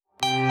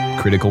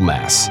critical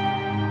mass.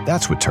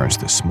 That's what turns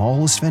the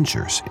smallest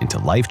ventures into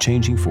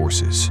life-changing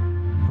forces.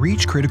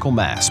 Reach critical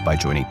mass by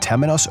joining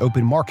Temenos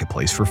Open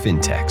Marketplace for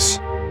fintechs,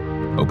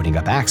 opening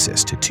up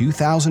access to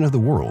 2,000 of the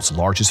world's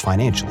largest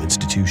financial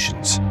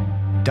institutions.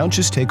 Don't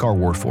just take our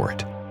word for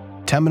it.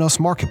 Temenos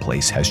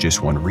Marketplace has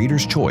just won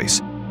Reader's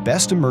Choice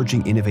Best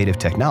Emerging Innovative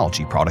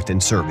Technology Product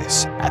and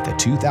Service at the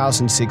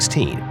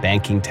 2016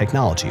 Banking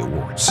Technology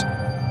Awards.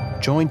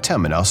 Join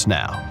Temenos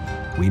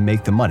now. We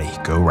make the money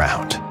go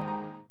round.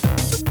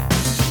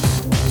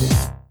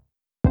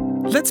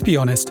 Let's be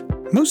honest,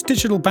 most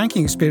digital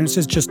banking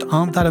experiences just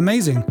aren't that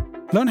amazing.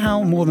 Learn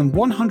how more than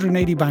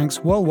 180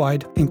 banks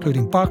worldwide,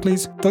 including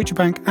Barclays, Deutsche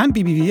Bank, and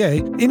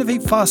BBVA,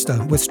 innovate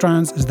faster with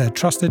Strands as their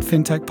trusted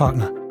fintech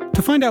partner.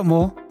 To find out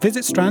more,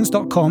 visit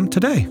strands.com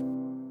today.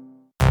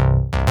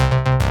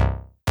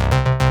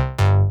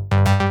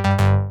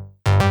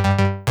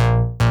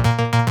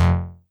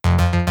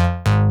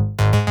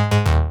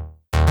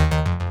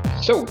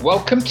 So,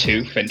 welcome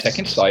to FinTech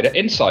Insider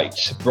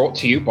Insights, brought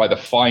to you by the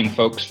fine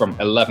folks from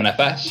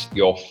 11FS,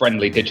 your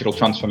friendly digital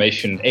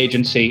transformation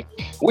agency.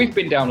 We've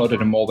been downloaded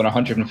in more than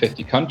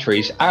 150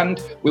 countries, and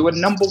we were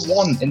number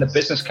one in the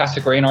business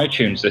category in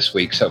iTunes this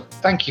week, so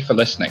thank you for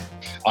listening.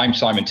 I'm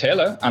Simon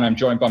Taylor, and I'm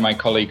joined by my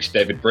colleagues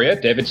David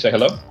Breer. David, say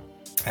hello.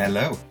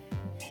 Hello.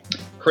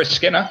 Chris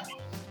Skinner.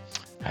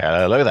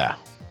 Hello there.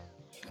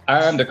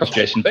 And of course,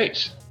 Jason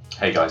Bates.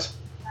 Hey, guys.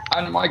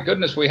 And my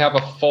goodness, we have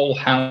a full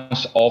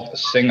house of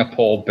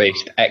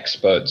Singapore-based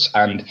experts.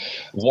 And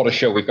what a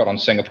show we've got on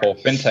Singapore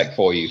FinTech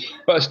for you.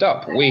 First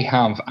up, we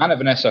have Ana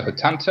Vanessa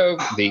Hutanto,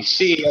 the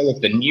CEO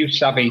of the New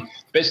Savvy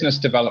Business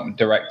Development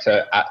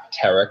Director at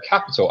Terra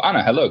Capital.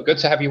 Ana, hello. Good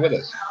to have you with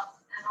us.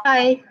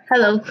 Hi.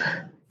 Hello.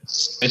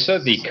 Melissa,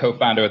 the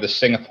co-founder of the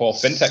Singapore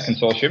FinTech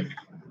Consortium.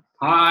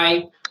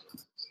 Hi.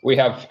 We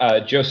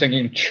have Joe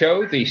Singing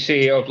Cho, the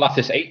CEO of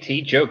Lattice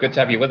 80. Joe, good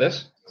to have you with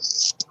us.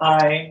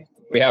 Hi.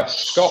 We have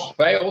Scott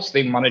Bales,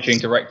 the Managing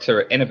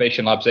Director at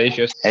Innovation Labs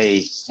Asia.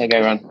 Hey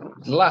everyone.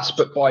 Last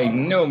but by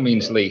no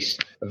means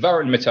least,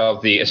 Varun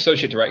Mittal, the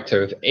Associate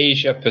Director of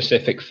Asia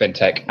Pacific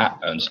FinTech at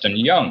Ernst &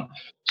 Young.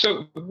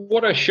 So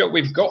what a show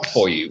we've got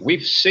for you.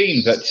 We've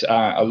seen that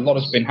a lot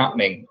has been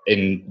happening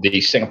in the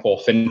Singapore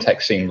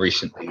fintech scene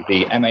recently.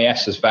 The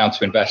MAS has vowed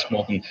to invest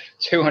more than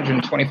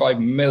 225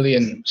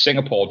 million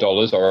Singapore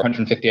dollars or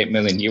 158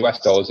 million US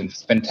dollars in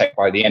fintech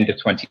by the end of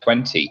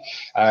 2020.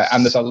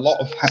 And there's a lot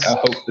of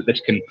hope that this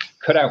can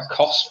cut out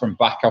costs from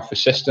back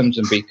office systems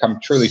and become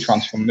truly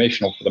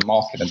transformational for the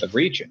market and the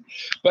region.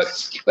 But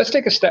let's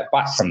take a step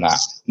back from that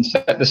and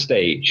set the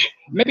stage.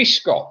 Maybe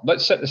Scott,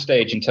 let's set the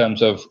stage in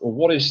terms of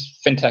what is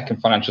fintech and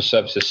financial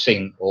services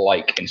scene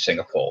like in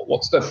Singapore?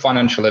 What's the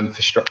financial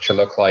infrastructure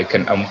look like,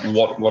 and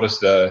what does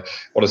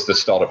the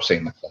startup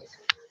scene look like?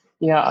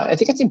 Yeah, I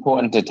think it's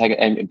important to take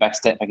a back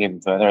step back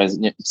even further. As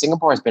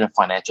Singapore has been a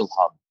financial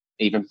hub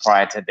even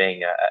prior to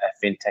being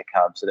a fintech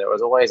hub, so there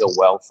was always a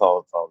wealth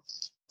of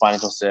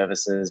financial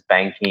services,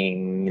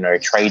 banking,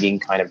 trading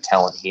kind of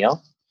talent here.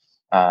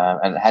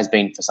 And it has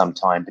been for some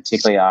time,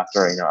 particularly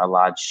after a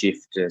large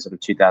shift to sort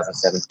of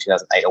 2007,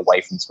 2008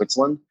 away from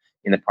Switzerland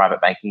in the private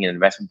banking and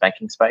investment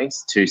banking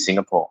space to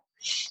Singapore.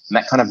 And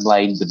that kind of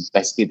laid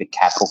basically the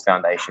capital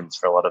foundations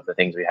for a lot of the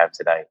things we have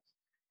today.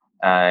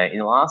 In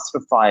the last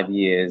 5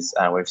 years,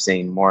 we've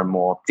seen more and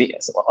more,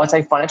 I'd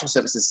say financial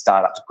services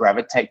startups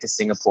gravitate to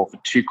Singapore for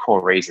two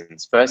core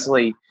reasons.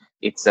 Firstly,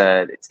 it's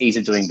ease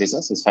of doing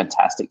business. It's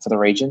fantastic for the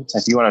region. So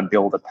if you want to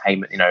build a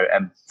payment,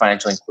 a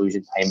financial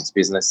inclusion payments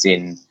business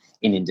in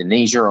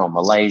Indonesia or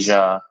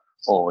Malaysia,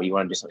 or you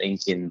want to do something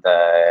in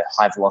the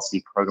high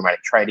velocity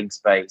programmatic trading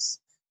space,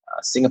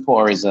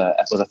 Singapore was a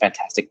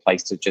fantastic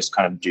place to just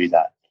kind of do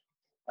that.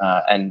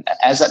 And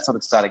as that sort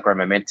of started growing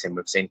momentum,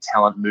 we've seen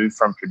talent move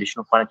from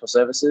traditional financial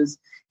services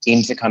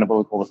into kind of what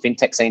we call the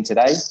fintech scene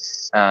today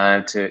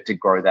to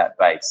grow that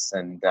base.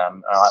 And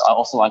I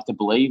also like to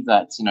believe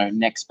that,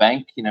 Next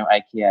Bank,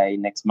 aka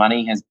Next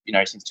Money, has,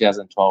 since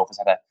 2012 has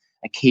had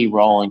a key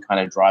role in kind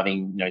of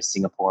driving,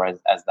 Singapore as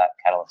that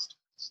catalyst.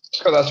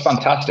 Oh, that's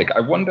fantastic. I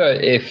wonder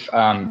if,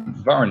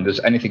 Varun, there's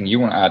anything you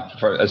want to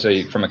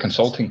add from a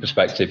consulting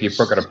perspective. You've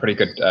got a pretty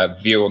good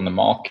view on the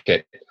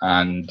market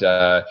and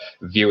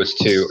view as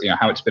to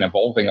how it's been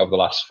evolving over the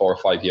last 4 or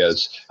 5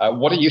 years.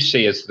 What do you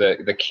see as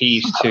the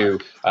keys to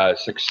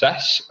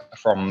success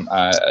from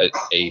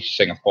a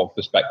Singapore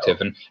perspective,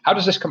 and how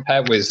does this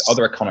compare with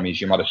other economies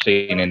you might have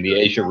seen in the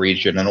Asia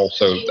region and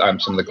also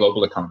some of the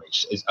global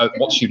economies?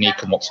 What's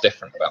unique and what's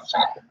different about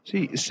Singapore?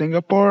 See,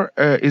 Singapore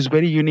is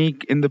very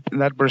unique in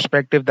that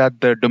perspective that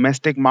the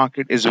domestic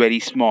market is very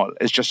small.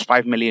 It's just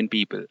 5 million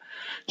people.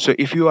 So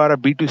if you are a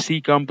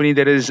B2C company,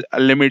 there is a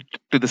limit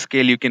to the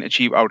scale you can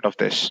achieve out of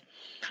this.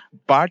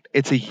 But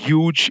it's a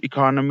huge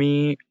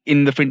economy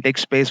in the fintech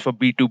space for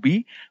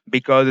B2B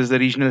because it's the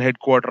regional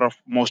headquarter of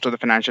most of the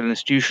financial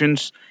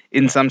institutions.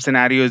 In some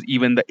scenarios,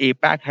 even the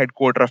APAC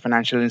headquarter of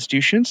financial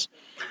institutions.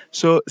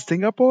 So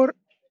Singapore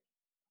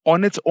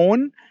on its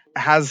own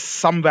has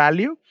some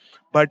value,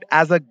 but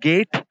as a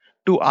gate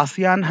to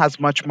ASEAN has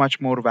much, much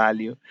more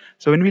value.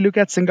 So when we look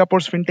at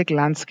Singapore's fintech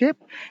landscape,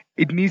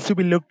 it needs to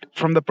be looked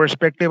from the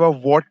perspective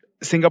of what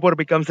Singapore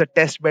becomes a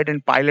test bed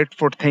and pilot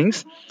for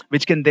things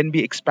which can then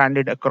be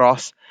expanded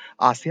across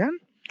ASEAN.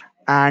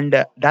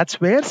 And that's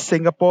where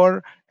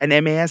Singapore and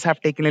MAS have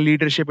taken a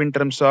leadership in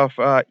terms of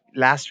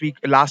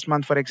last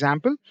month, for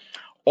example,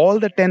 all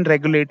the 10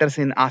 regulators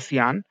in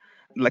ASEAN,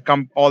 like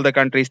all the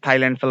countries,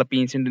 Thailand,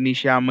 Philippines,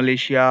 Indonesia,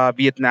 Malaysia,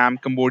 Vietnam,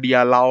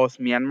 Cambodia, Laos,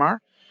 Myanmar,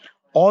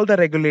 all the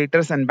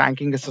regulators and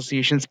banking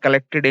associations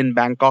collected in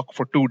Bangkok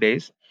for 2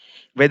 days,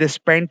 where they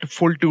spent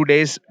full 2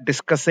 days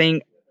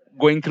discussing,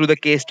 going through the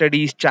case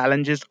studies,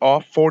 challenges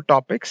of 4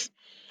 topics: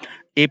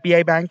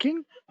 API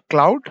banking,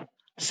 cloud,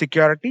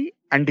 security,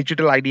 and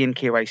digital ID and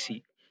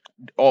KYC,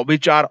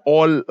 which are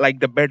all like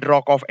the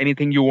bedrock of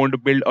anything you want to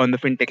build on the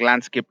fintech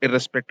landscape,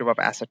 irrespective of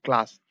asset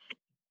class.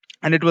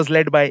 And it was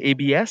led by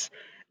ABS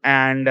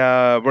and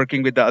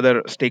working with the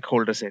other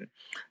stakeholders in.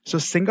 So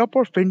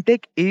Singapore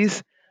fintech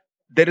is,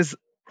 there is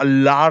a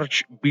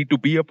large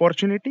B2B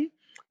opportunity.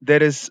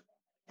 There is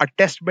a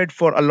test bed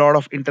for a lot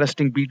of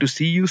interesting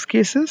B2C use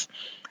cases.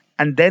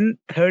 And then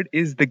third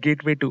is the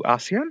gateway to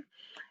ASEAN.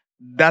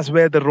 That's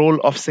where the role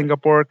of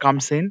Singapore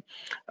comes in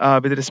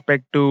with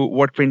respect to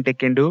what fintech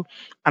can do.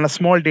 And a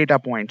small data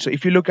point. So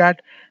if you look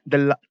at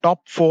the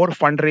top 4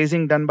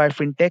 fundraising done by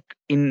fintech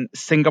in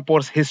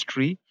Singapore's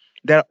history,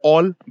 they're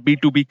all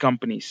B2B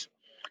companies.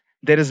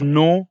 There is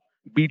no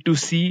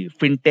B2C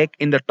fintech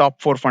in the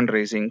top 4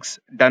 fundraisings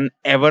done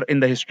ever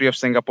in the history of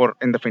Singapore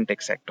in the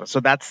fintech sector.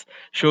 So that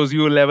shows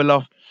you a level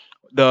of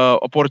the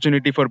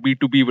opportunity for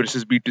B2B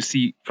versus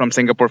B2C from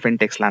Singapore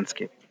fintech's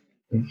landscape.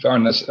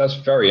 Varun, that's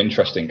very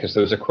interesting, because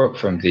there was a quote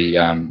from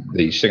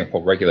the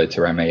Singapore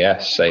regulator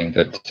MAS saying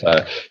that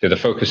the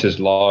focus is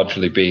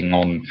largely being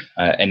on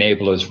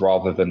enablers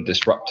rather than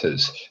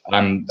disruptors.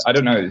 I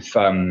don't know if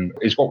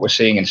is what we're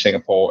seeing in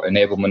Singapore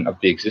enablement of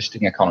the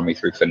existing economy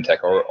through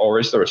fintech, or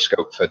is there a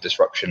scope for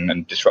disruption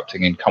and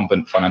disrupting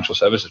incumbent financial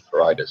services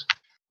providers?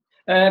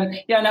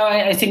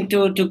 I think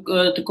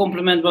to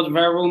complement what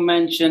Varun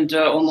mentioned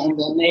on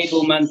the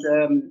enablement,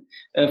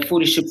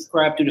 fully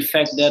subscribe to the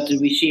fact that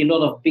we see a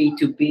lot of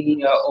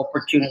B2B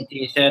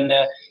opportunities. And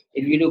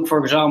if you look, for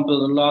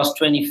example, the last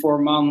 24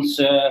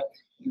 months,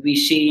 we've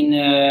seen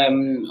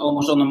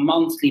almost on a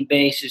monthly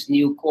basis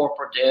new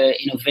corporate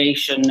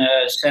innovation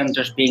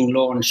centers being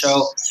launched.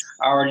 So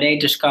our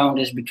latest count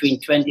is between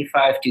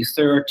 25 to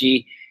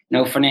 30.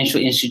 Financial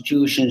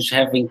institutions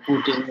have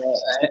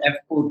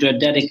put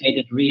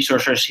dedicated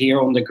resources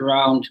here on the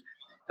ground,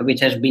 which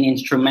has been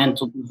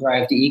instrumental to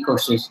drive the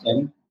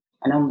ecosystem.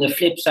 And on the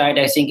flip side,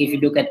 I think if you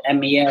look at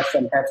MES,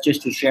 and perhaps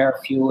just to share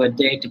a few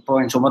data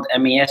points on what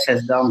MES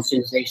has done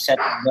since they set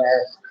up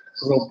their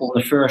group on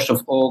the 1st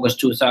of August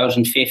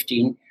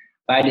 2015,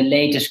 by the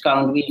latest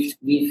count,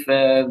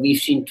 we've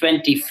seen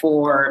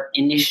 24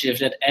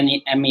 initiatives that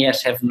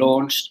MES have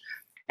launched.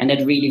 And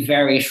that really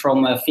varies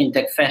from a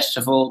fintech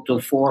festival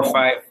to 4 or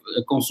 5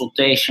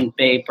 consultation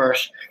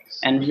papers,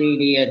 and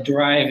really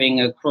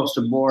driving across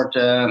the board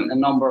a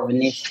number of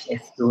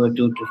initiatives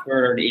to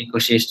further the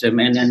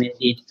ecosystem, and then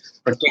indeed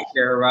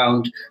particularly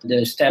around the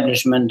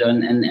establishment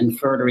and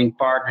furthering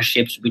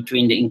partnerships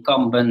between the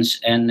incumbents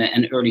and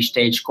early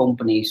stage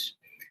companies,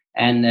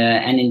 and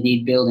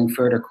indeed building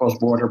further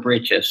cross-border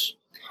bridges.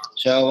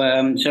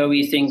 So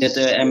we think that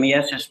the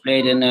MES has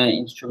played an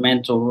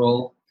instrumental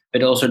role,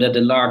 but also that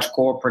the large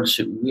corporates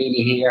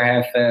really here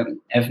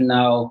have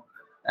now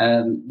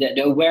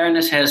the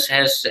awareness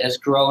has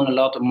grown a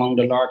lot among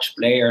the large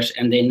players,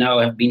 and they now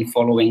have been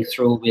following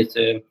through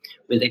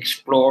with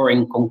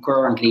exploring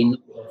concurrently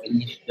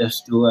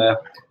initiatives to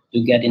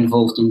get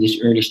involved in this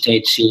early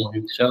stage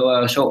scene. So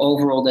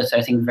overall, that's,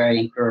 I think, very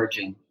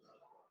encouraging.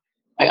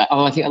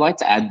 I think I'd like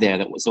to add there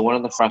that one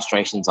of the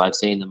frustrations I've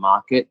seen in the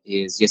market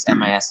is, yes,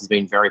 MAS has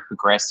been very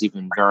progressive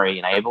and very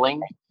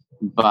enabling,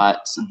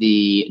 but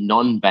the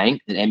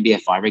non-bank and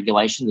NBFI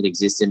regulation that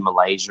exists in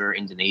Malaysia,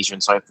 Indonesia,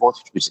 and so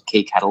forth, which is a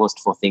key catalyst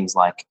for things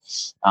like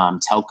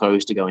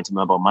telcos to go into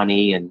mobile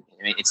money, and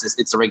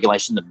it's a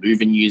regulation that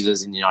Moven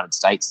uses in the United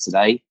States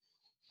today,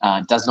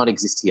 does not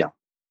exist here.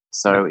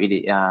 So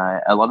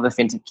a lot of the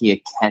fintech here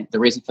the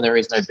reason for there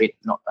is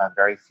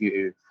very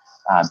few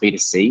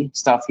B2C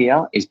stuff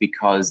here is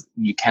because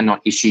you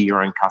cannot issue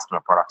your own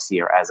customer products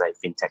here as a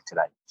fintech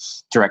today,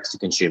 direct to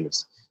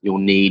consumers. You'll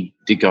need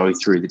to go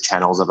through the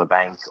channels of a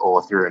bank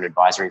or through an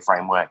advisory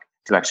framework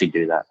to actually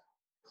do that.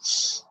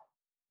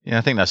 Yeah,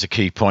 I think that's a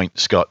key point,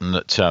 Scott, and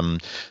that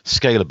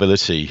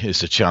scalability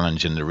is a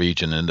challenge in the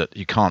region, and that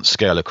you can't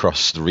scale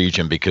across the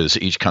region because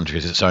each country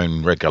has its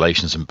own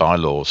regulations and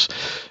bylaws.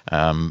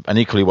 And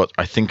equally, what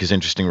I think is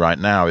interesting right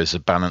now is the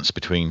balance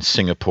between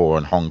Singapore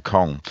and Hong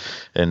Kong,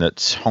 in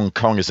that Hong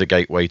Kong is a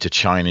gateway to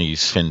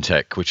Chinese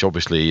fintech, which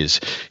obviously is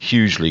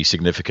hugely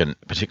significant,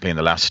 particularly in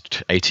the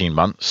last 18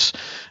 months.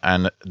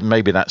 And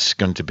maybe that's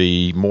going to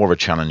be more of a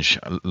challenge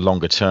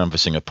longer term for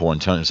Singapore in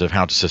terms of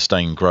how to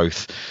sustain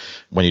growth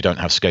when you don't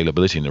have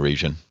scalability in the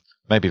region.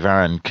 Maybe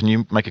Varun, can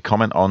you make a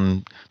comment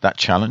on that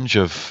challenge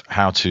of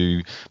how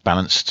to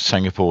balance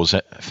Singapore's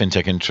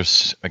fintech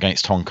interests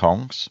against Hong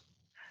Kong's?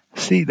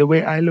 See, the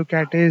way I look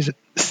at it is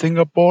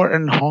Singapore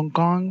and Hong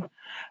Kong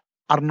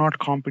are not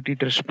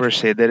competitors per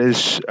se. There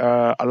is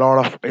a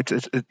lot of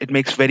it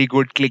makes very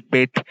good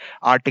clickbait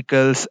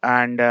articles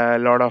and a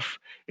lot of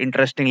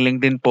interesting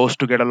LinkedIn posts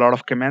to get a lot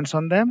of comments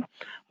on them.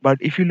 But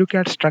if you look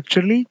at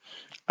structurally,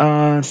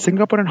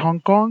 Singapore and Hong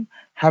Kong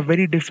have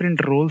very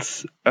different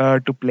roles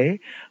to play.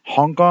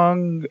 Hong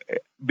Kong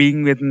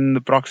being within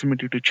the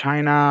proximity to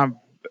China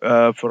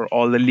for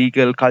all the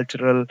legal,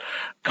 cultural,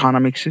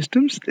 economic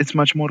systems, it's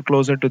much more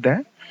closer to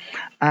there.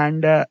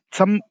 And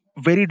some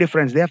very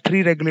different. They have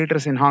 3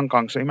 regulators in Hong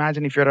Kong. So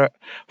imagine if you're a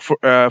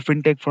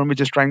fintech firm which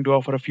is trying to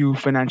offer a few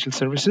financial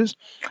services,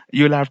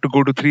 you'll have to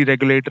go to 3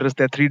 regulators.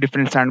 There are 3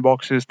 different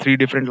sandboxes, 3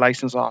 different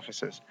license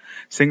offices.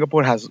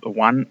 Singapore has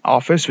one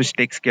office which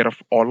takes care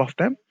of all of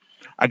them.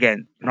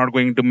 Again, not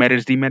going into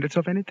merits, demerits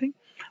of anything,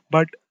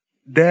 but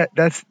there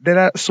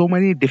are so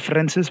many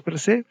differences per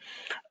se.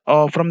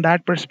 From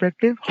that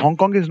perspective, Hong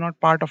Kong is not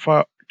part of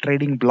a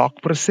trading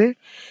bloc per se.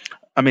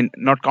 I mean,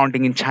 not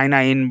counting in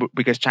China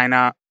because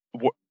China,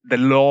 the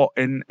law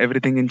and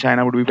everything in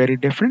China would be very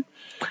different.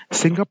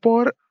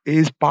 Singapore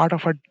is part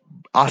of a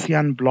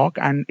ASEAN bloc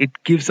and it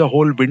gives a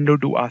whole window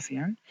to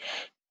ASEAN.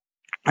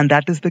 And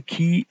that is the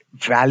key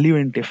value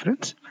and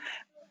difference.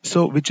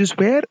 So, which is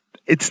where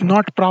it's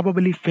not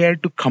probably fair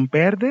to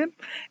compare them.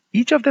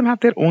 Each of them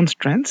have their own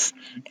strengths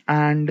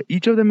and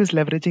each of them is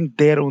leveraging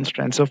their own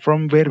strengths. So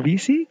from where we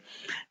see,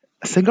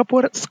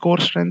 Singapore's core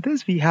strength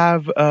is we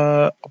have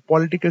a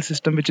political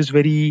system which is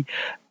very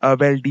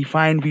well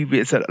defined.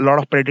 It's a lot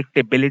of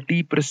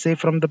predictability per se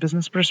from the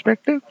business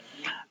perspective.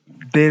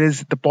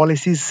 The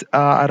policies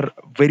are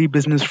very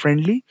business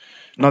friendly.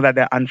 Not that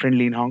they're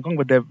unfriendly in Hong Kong,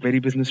 but they're very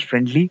business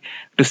friendly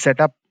to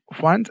set up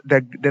funds.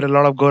 There are a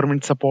lot of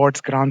government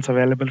supports, grants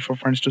available for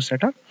funds to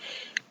set up.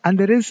 And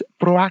there is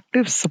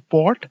proactive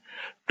support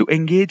to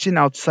engage in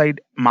outside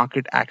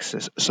market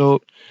access.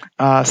 So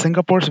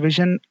Singapore's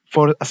vision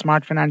for a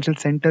smart financial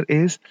center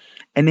is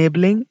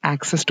enabling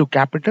access to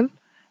capital,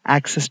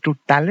 access to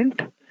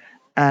talent,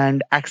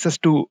 and access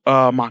to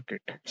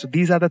market. So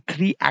these are the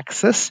 3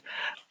 axes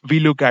we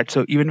look at.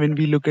 So even when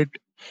we look at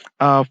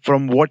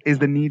from what is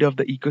the need of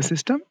the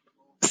ecosystem,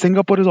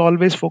 Singapore is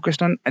always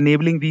focused on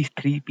enabling these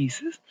 3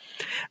 pieces.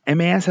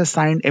 MAS has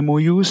signed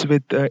MOUs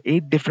with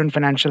 8 different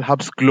financial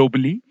hubs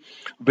globally,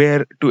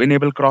 where to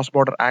enable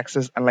cross-border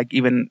access. And like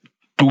even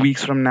 2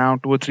 weeks from now,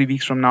 2 or 3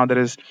 weeks from now, there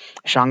is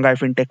Shanghai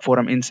FinTech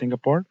Forum in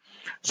Singapore.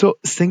 So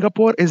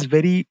Singapore is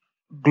very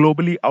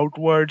globally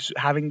outwards,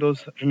 having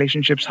those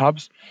relationships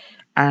hubs,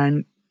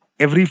 and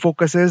every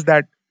focus is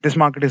that this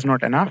market is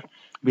not enough.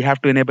 We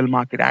have to enable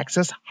market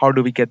access. How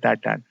do we get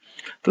that done?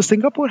 So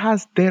Singapore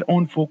has their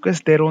own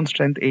focus, their own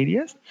strength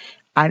areas,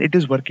 and it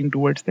is working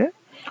towards there.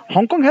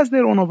 Hong Kong has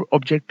their own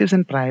objectives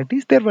and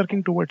priorities. They're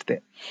working towards there.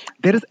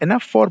 There is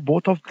enough for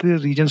both of the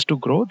regions to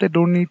grow. They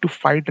don't need to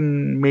fight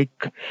and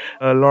make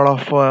a lot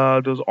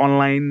of those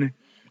online,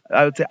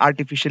 I would say,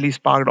 artificially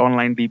sparked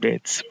online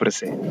debates per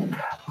se.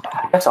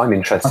 I guess I'm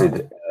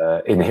interested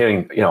in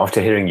hearing,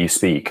 after hearing you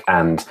speak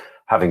and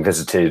having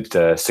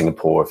visited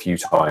Singapore a few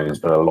times,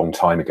 but a long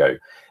time ago,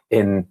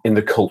 in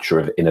the culture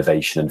of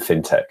innovation and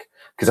fintech.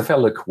 Because I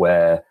feel like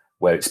where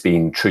it's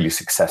been truly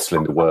successful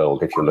in the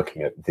world, if you're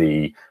looking at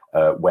the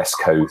West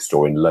Coast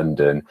or in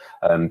London,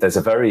 there's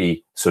a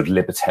very sort of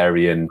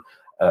libertarian,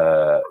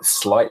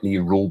 slightly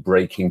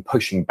rule-breaking,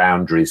 pushing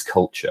boundaries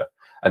culture.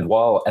 And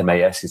while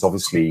MAS is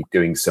obviously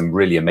doing some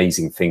really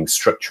amazing things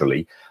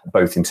structurally,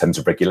 both in terms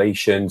of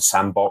regulation,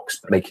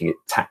 sandbox, making it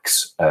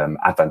tax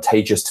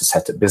advantageous to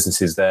set up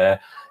businesses there,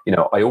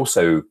 I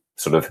also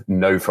sort of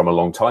know from a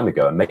long time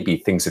ago, and maybe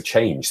things have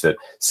changed, that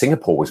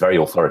Singapore was very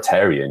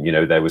authoritarian.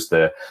 There was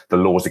the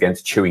laws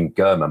against chewing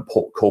gum and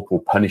corporal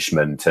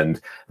punishment,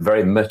 and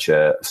very much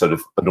a sort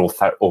of an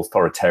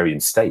authoritarian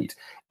state.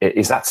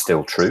 Is that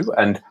still true?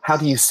 And how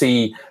do you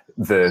see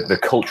the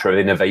culture of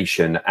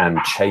innovation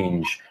and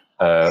change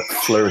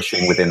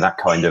flourishing within that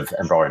kind of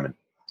environment?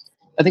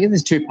 I think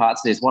there's 2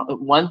 parts to this.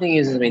 One thing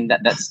is,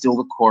 that's still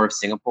the core of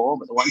Singapore.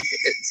 But the one thing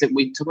so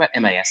we talk about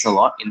MAS a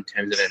lot in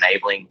terms of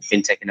enabling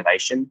fintech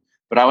innovation.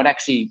 But I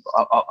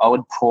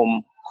would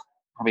call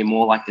probably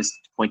more like this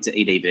point to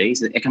EDB.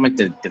 So the Economic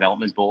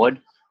Development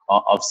Board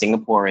of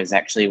Singapore is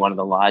actually one of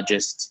the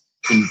largest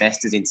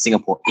investors in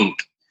Singapore Inc.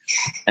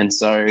 And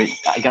so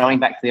going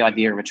back to the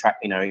idea of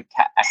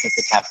access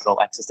to capital,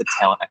 access to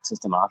talent, access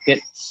to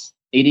market,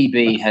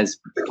 EDB has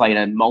played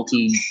a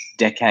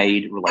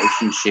multi-decade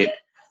relationship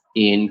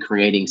in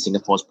creating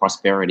Singapore's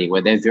prosperity,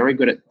 where they're very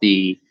good at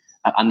the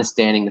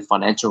understanding the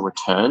financial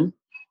return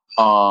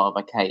of,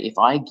 okay, if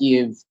I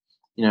give,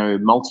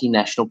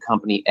 multinational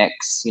company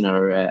X,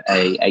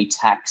 a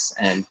tax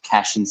and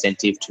cash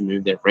incentive to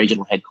move their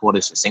regional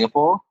headquarters to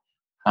Singapore,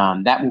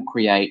 that will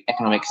create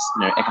economic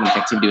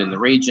activity in the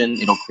region.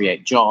 It'll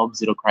create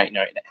jobs. It'll create,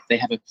 they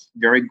have a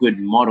very good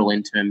model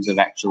in terms of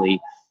actually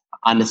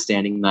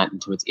understanding that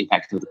into its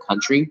impact to the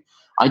country.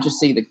 I just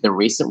see the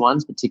recent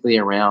ones, particularly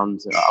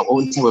around, I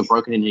wouldn't say we've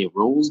broken any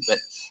rules, but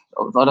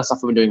a lot of stuff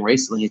we've been doing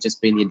recently has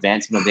just been the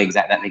advancement of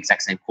that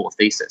exact same core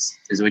thesis.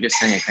 Is we're just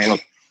saying, okay,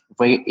 look,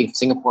 if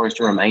Singapore is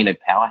to remain a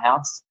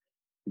powerhouse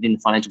within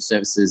financial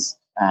services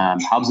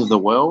hubs of the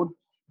world,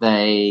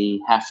 they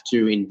have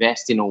to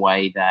invest in a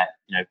way that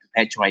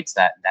perpetuates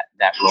that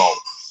role.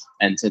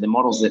 And so the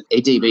models that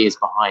EDB is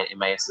behind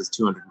MAS's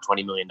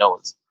 $220 million.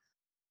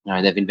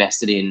 They've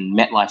invested in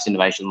MetLife's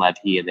innovation lab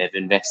here. They've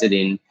invested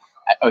in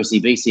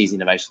OCBC's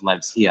innovation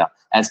labs here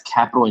as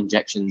capital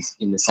injections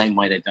in the same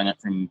way they've done it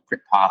from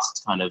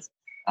past kind of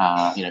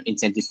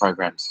incentive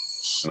programs.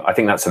 I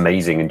think that's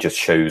amazing and just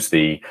shows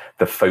the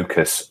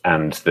focus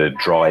and the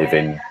drive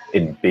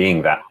in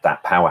being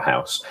that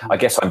powerhouse. I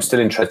guess I'm still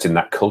interested in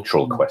that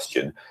cultural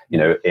question.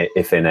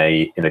 If in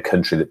a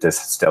country that does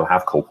still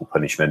have corporal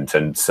punishment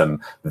and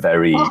some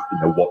very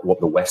what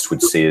the West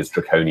would see as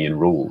draconian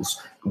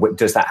rules,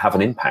 does that have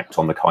an impact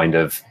on the kind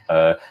of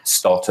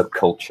startup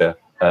culture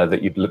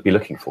that you'd be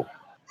looking for?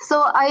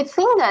 So I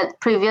think that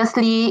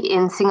previously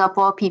in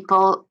Singapore,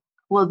 people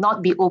will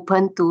not be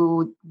open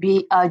to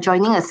be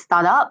joining a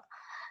startup,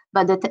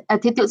 but the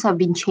attitudes have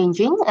been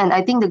changing, and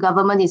I think the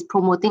government is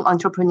promoting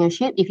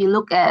entrepreneurship. If you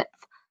look at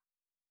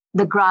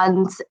the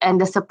grants and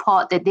the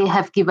support that they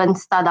have given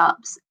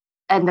startups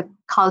and the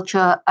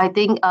culture, I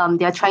think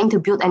they are trying to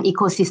build an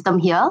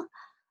ecosystem here.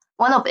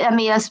 One of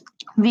MAS'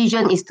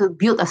 vision is to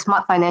build a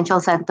smart financial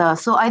center.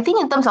 So I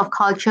think in terms of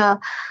culture,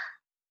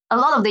 a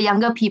lot of the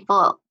younger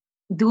people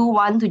do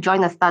want to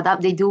join a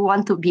startup. They do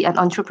want to be an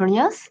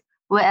entrepreneurs.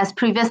 Whereas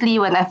previously,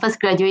 when I first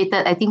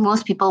graduated, I think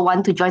most people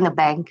want to join a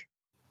bank.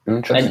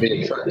 And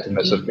the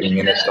attractiveness of being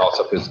in a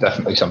startup is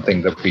definitely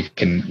something that we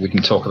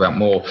can talk about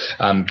more.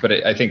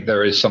 But I think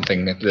there is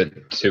something that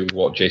to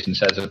what Jason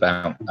says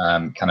about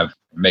kind of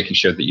making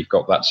sure that you've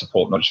got that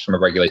support, not just from a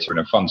regulator and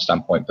a fund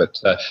standpoint, but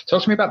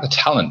talk to me about the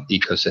talent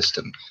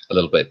ecosystem a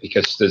little bit,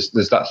 because there's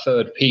that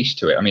third piece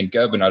to it. I mean,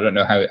 Gerben, I don't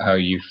know how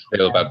you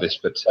feel about this,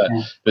 but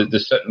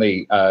there's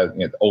certainly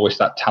always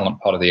that talent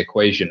part of the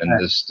equation, and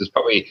there's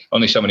probably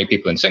only so many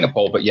people in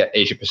Singapore, but yet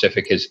Asia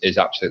Pacific is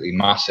absolutely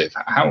massive.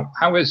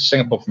 How is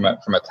Singapore from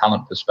a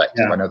talent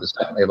perspective? I know there's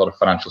definitely a lot of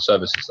financial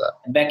services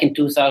there. Back in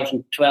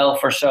 2012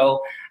 or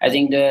so, I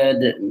think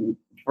the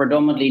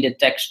predominantly the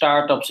tech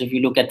startups, if you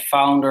look at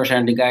founders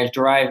and the guys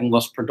driving,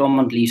 was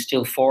predominantly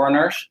still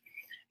foreigners.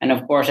 And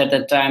of course, at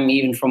that time,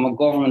 even from a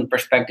government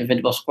perspective,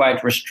 it was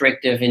quite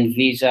restrictive in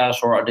visas,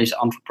 or this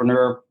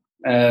entrepreneur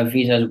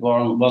visa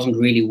wasn't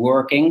really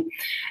working.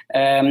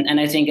 And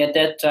I think at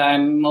that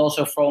time,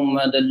 also from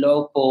the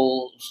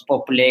local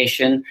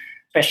population,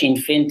 especially in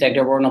fintech,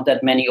 there were not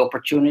that many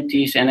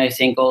opportunities. And I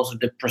think also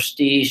the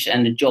prestige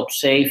and the job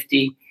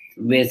safety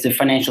with the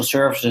financial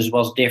services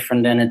was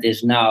different than it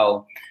is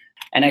now.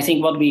 And I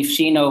think what we've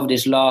seen over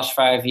this last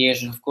 5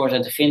 years is, of course,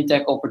 that the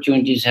fintech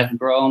opportunities have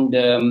grown.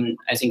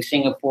 I think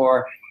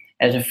Singapore,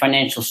 as a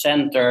financial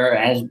center,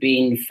 has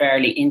been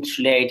fairly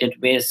insulated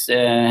with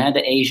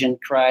the Asian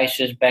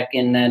crisis back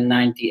in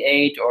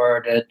 '98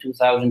 or the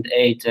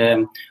 2008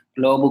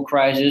 global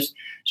crisis.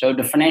 So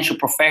the financial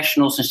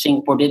professionals in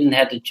Singapore didn't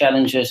have the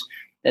challenges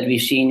that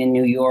we've seen in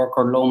New York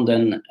or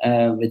London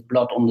with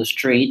blood on the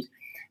street.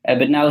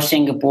 But now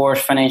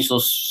Singapore's financial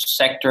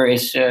sector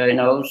is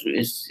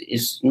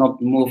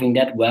not moving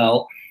that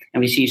well,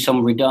 and we see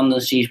some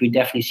redundancies. We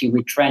definitely see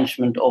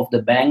retrenchment of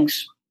the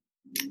banks,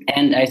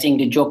 and I think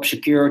the job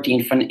security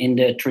in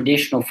the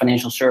traditional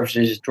financial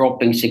services is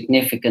dropping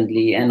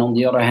significantly. And on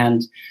the other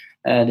hand,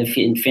 the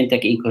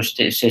fintech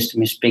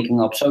ecosystem is picking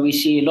up. So we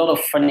see a lot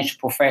of financial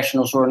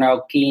professionals who are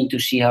now keen to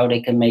see how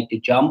they can make the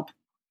jump,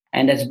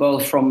 and that's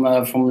both from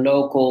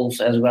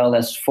locals as well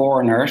as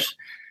foreigners.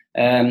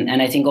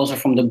 And I think also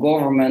from the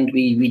government,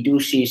 we do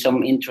see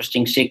some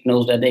interesting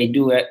signals that they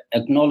do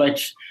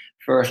acknowledge,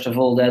 first of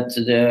all, that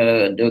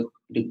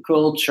the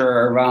culture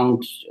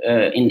around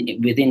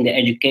within the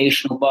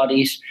educational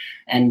bodies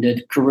and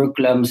the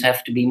curriculums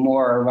have to be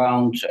more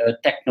around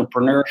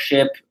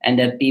technopreneurship, and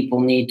that people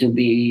need to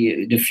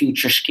be the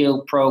future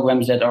skill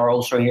programs that are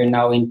also here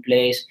now in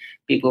place.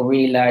 People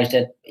realize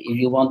that if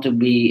you want to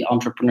be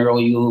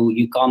entrepreneurial,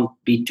 you can't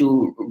be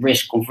too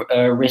risk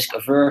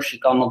averse, you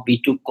cannot be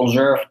too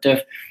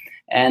conservative,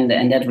 and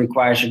that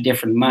requires a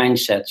different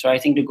mindset. So I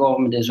think the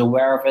government is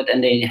aware of it,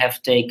 and they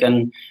have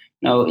taken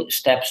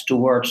steps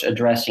towards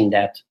addressing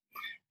that.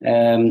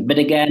 But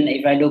again,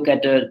 if I look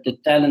at the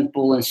talent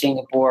pool in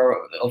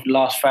Singapore of the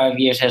last 5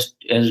 years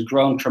has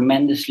grown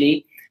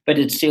tremendously, but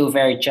it's still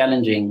very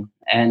challenging,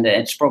 and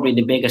it's probably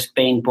the biggest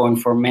pain point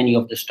for many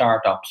of the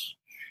startups.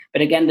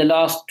 But again, the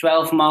last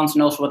 12 months,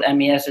 and also what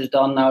MES has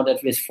done now,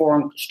 that with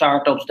foreign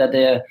startups, that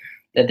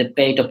the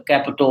paid-up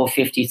capital of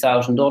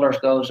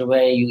 $50,000 goes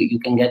away. You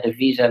can get a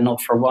visa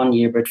not for 1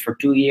 year, but for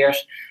 2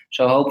 years.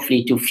 So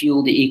hopefully to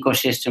fuel the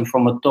ecosystem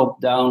from a top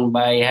down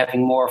by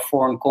having more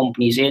foreign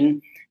companies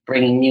in,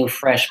 bringing new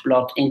fresh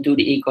blood into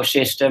the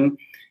ecosystem.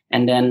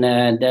 And then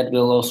that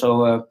will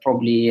also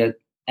probably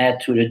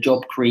add to the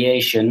job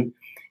creation.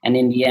 And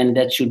in the end,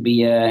 that should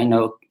be,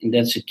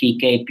 that's a key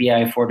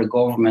KPI for the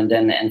government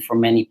and for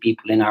many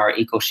people in our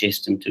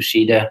ecosystem to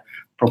see the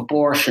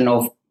proportion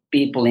of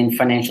people in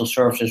financial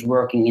services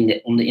working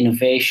on the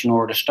innovation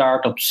or the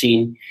startup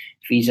scene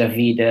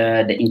vis-a-vis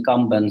the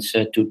incumbents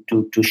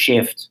to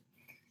shift.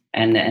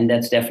 And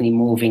that's definitely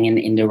moving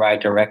in the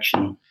right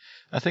direction.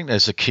 I think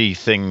there's a key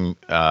thing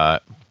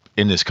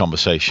in this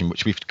conversation,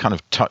 which we've kind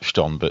of touched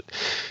on, but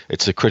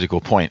it's a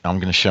critical point. I'm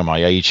going to show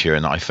my age here,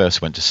 and I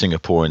first went to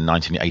Singapore in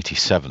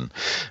 1987,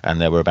 and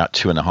there were about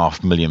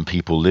 2.5 million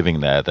people living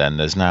there then.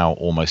 There's now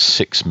almost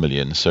 6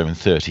 million, so in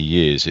 30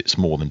 years, it's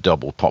more than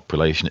double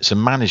population. It's a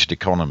managed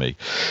economy,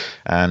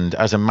 and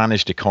as a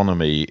managed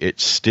economy,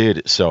 it's steered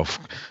itself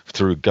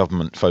through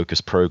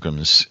government-focused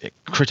programs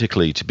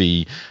critically to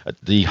be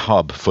the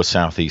hub for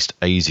Southeast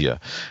Asia,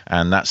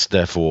 and that's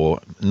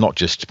therefore not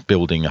just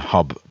building a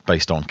hub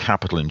based on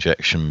capital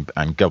injection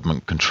and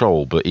government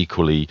control, but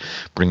equally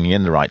bringing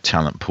in the right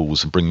talent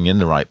pools and bringing in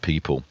the right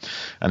people.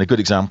 And a good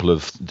example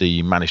of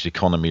the managed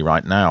economy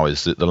right now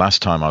is that the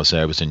last time I was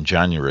there was in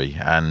January,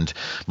 and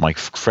my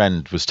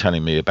friend was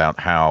telling me about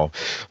how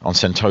on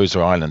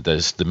Sentosa Island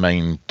there's the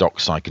main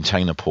dockside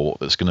container port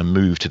that's going to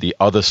move to the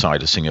other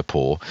side of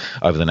Singapore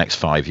over the next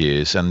 5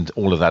 years, and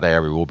all of that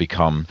area will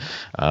become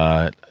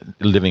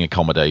living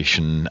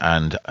accommodation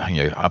and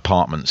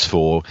apartments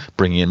for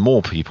bringing in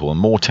more people and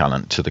more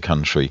talent to the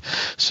country.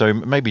 So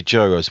maybe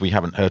Joe, as we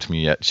haven't heard from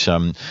you yet,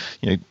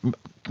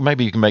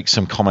 maybe you can make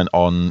some comment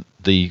on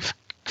the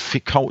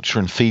culture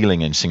and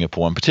feeling in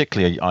Singapore, and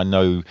particularly I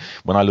know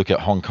when I look at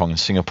Hong Kong and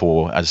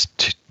Singapore as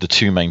the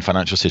two main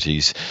financial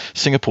cities,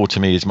 Singapore to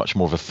me is much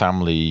more of a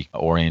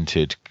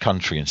family-oriented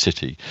country and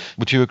city.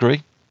 Would you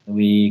agree?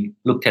 We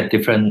looked at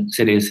different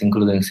cities,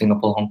 including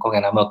Singapore, Hong Kong,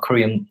 and I'm a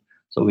Korean,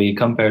 so we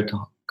compared to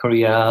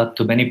Korea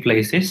to many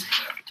places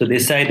to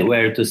decide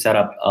where to set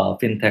up a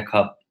fintech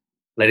hub.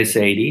 Let us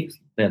say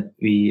that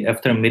we,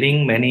 after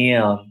meeting many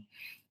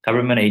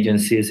government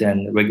agencies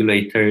and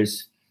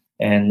regulators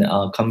and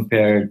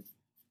compared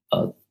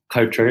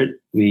culture,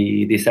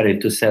 we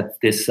decided to set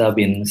this up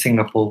in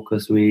Singapore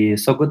because we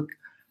saw good,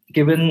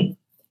 given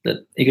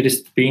that it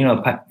is being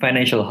a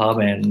financial hub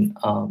and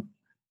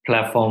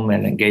platform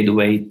and a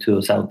gateway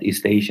to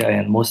Southeast Asia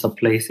and most of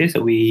places.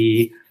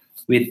 We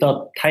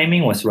thought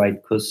timing was right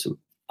because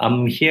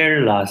I'm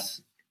here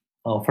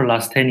for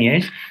last 10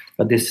 years,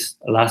 but this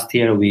last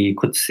year we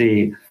could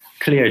see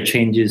clear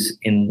changes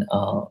in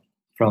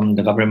from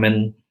the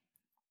government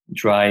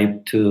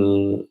drive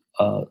to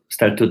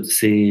start to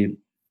see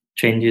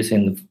changes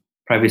in the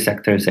private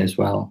sectors as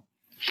well.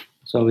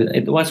 So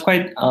it was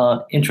quite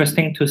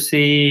interesting to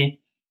see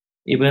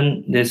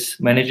even this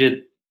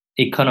managed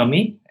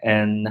economy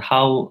and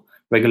how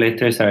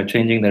regulators are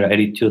changing their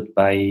attitude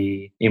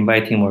by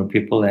inviting more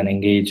people and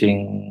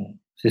engaging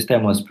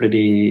system was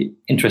pretty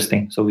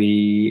interesting. So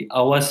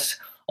I was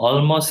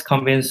almost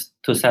convinced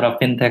to set up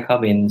fintech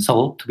hub in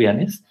Seoul, to be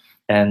honest.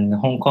 And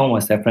Hong Kong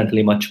was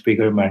definitely much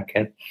bigger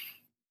market.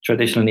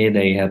 Traditionally,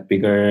 they have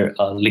bigger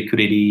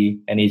liquidity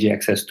and easy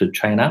access to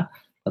China.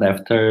 But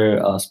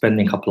after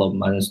spending a couple of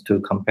months to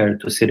compare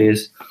two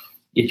cities,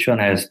 each one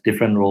has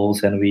different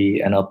roles, and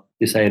we end up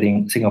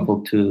deciding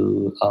Singapore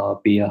to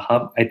be a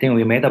hub. I think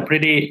we made a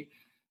pretty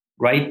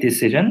right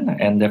decision,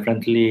 and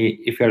definitely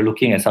if you're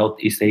looking at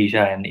Southeast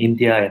Asia and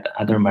India and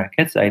other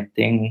markets, I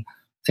think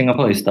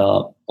Singapore is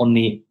the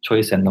only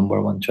choice and number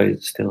one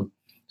choice still.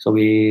 So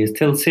we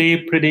still see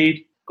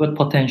pretty good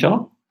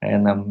potential,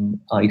 and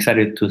I'm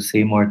excited to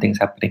see more things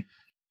happening.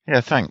 Yeah,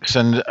 thanks.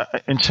 And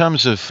in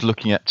terms of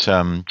looking at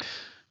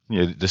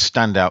the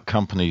standout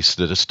companies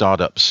that are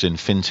startups in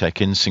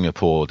fintech in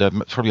Singapore, there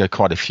are probably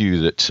quite a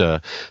few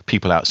that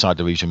people outside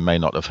the region may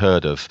not have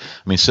heard of.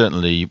 I mean,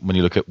 certainly when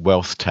you look at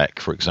wealth tech,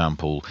 for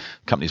example,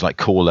 companies like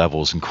Core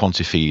Levels and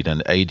Quantifeed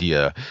and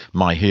Adia,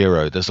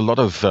 MyHero, there's a lot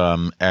of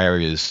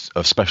areas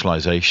of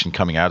specialization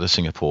coming out of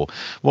Singapore.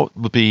 What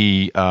would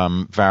be,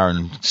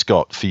 Varun,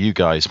 Scott, for you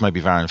guys,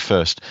 maybe Varun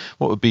first,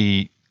 what would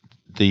be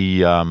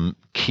the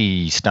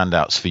key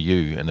standouts for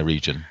you in the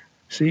region?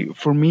 See,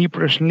 for me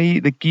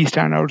personally, the key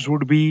standouts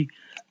would be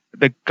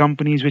the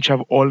companies which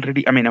have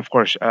already, I mean, of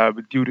course,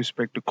 with due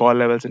respect to Core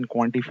Levels and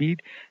Quantifeed,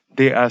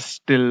 they are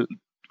still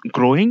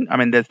growing. I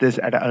mean, there's this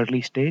at an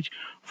early stage.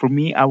 For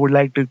me, I would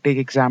like to take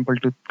example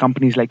to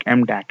companies like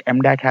MDAC.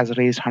 MDAC has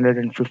raised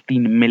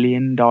 $115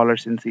 million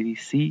in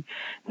Series C,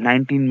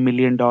 $19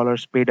 million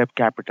paid up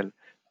capital.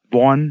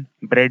 Born,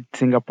 bred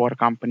Singapore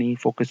company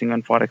focusing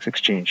on Forex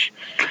exchange.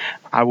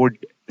 I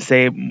would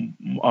say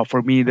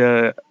for me,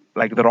 the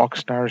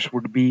Rockstars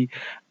would be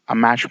a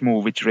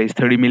Matchmove, which raised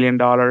 $30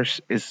 million,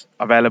 is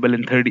available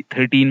in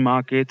 13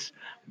 markets,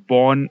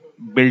 born,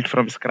 built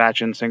from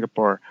scratch in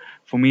Singapore.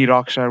 For me,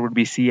 Rockstar would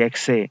be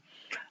CXA,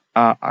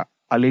 a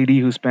lady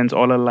who spends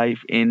all her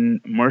life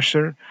in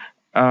Mercer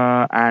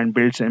and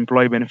builds an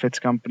employee benefits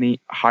company,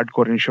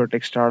 hardcore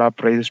insurtech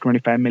startup, raises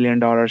 $25 million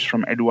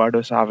from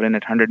Eduardo Saverin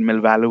at 100 mil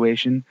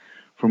valuation.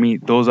 For me,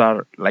 those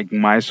are like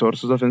my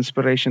sources of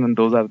inspiration, and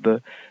those are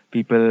the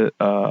people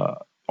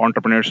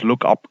entrepreneurs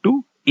look up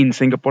to in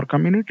Singapore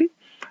community.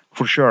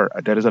 for sure,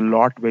 there is a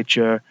lot which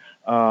the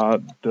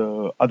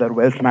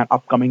other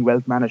upcoming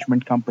wealth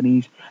management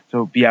companies.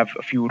 So we have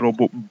a few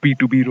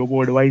B2B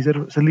robo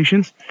advisor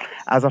solutions.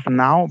 As of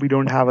now, we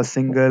don't have a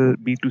single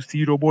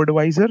B2C robo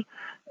advisor.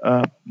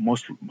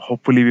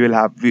 Hopefully we will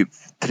have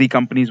 3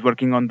 companies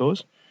working on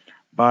those.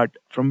 But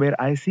from where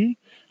I see,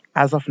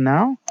 as of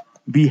now,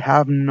 we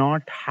have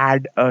not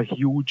had a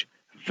huge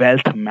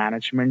wealth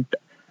management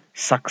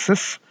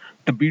success.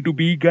 The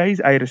B2B guys,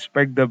 I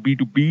respect the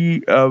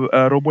B2B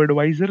robo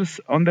advisors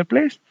on their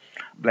place,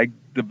 like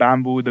the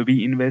Bamboo, the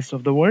WeInvest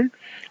of the world,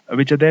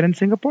 which are there in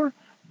Singapore.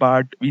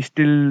 But we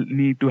still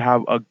need to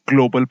have a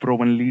global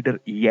proven leader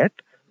yet.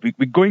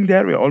 We're going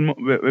there.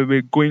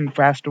 We're going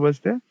fast towards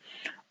there.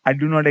 I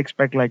do not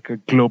expect like a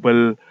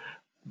global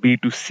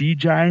B2C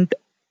giant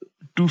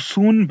too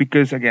soon,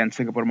 because again,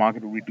 Singapore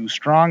market will be too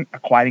strong.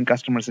 Acquiring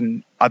customers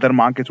in other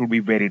markets will be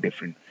very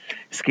different.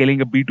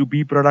 Scaling a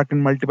B2B product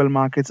in multiple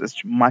markets is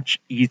much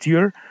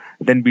easier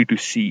than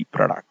B2C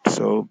product.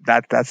 So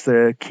that's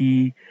the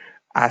key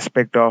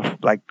aspect of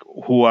like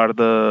who are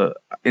the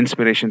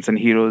inspirations and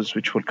heroes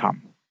which will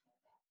come.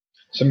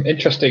 Some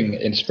interesting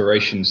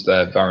inspirations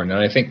there, Varun. And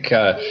I think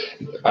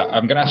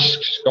I'm going to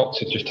ask Scott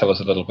to just tell us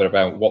a little bit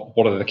about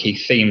what are the key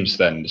themes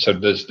then. So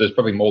there's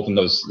probably more than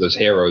those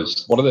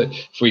heroes.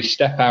 If we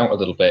step out a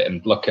little bit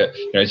and look at,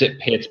 is it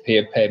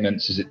peer-to-peer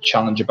payments? Is it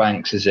challenger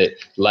banks? Is it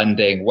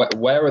lending?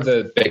 Where are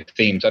the big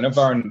themes? I know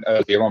Varun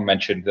earlier on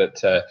mentioned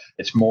that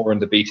it's more in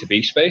the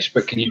B2B space,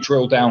 but can you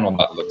drill down on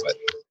that a little bit?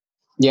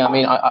 Yeah, I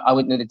mean, I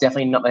would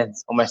definitely not.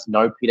 There's almost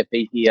no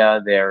P2P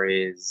here. There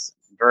is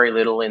very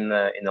little in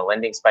the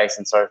lending space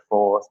and so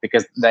forth,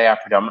 because they are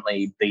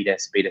predominantly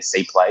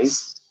B2C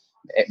plays.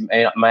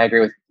 I may agree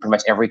with pretty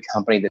much every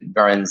company that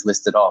Varun's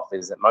listed off,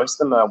 is that most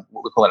of them are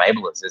what we call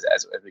enablers,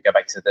 as we go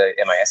back to the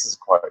MAS's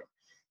quote,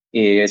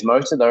 is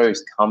most of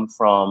those come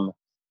from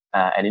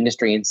an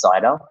industry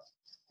insider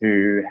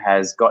who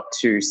has got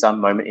to some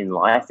moment in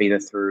life, either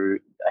through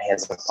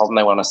has a problem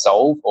they want to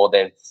solve, or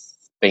they've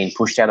been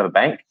pushed out of a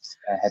bank,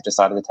 have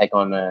decided to take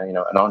on an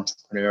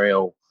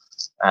entrepreneurial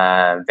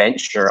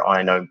venture on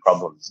a known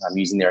problem,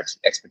 using their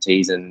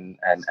expertise and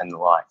the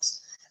likes.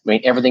 I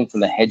mean, everything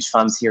from the hedge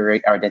funds here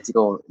are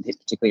identical,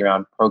 particularly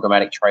around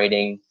programmatic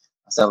trading,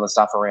 some of the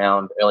stuff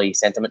around early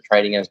sentiment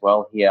trading as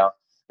well here. I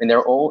mean,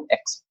 they're all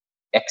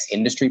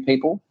ex-industry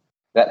people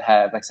that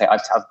have, like, say,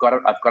 I've got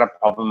a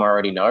problem I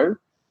already know,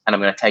 and I'm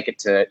going to take it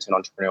to an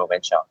entrepreneurial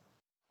venture.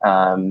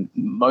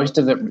 Most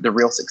of the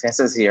real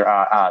successes here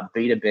are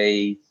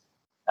B2B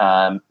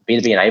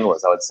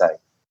enablers, I would say.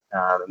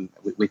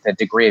 With a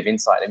degree of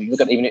insight. If you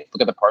look at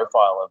the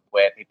profile of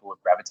where people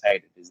have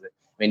gravitated,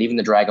 even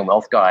the Dragon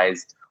Wealth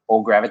guys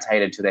all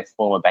gravitated to their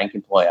former bank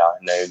employer,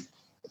 and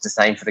it's the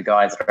same for the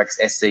guys that are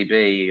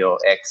ex-SCB or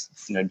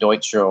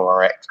ex-Deutsche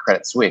or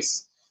ex-Credit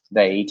Suisse.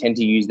 They tend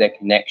to use their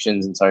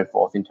connections and so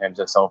forth in terms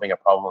of solving a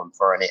problem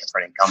for an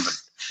incumbent.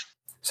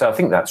 So I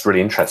think that's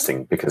really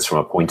interesting, because from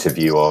a point of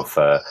view of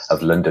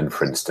London,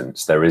 for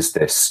instance, there is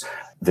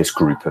this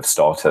group of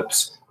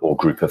startups or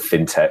group of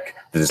fintech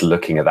that is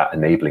looking at that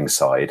enabling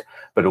side,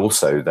 but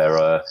also there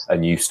are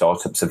new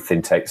startups and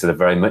fintechs that are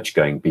very much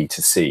going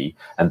B2C,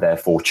 and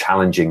therefore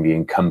challenging the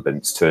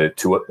incumbents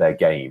to up their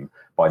game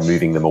by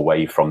moving them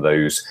away from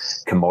those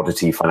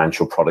commodity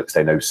financial products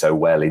they know so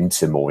well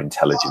into more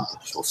intelligent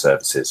digital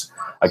services.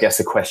 I guess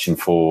the question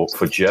for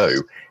Joe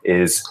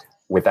is,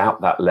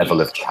 without that level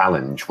of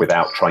challenge,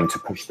 without trying to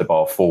push the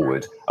bar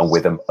forward, and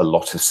with a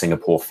lot of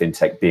Singapore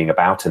fintech being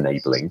about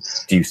enabling,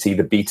 do you see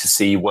the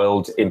B2C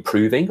world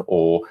improving,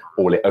 or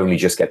will it only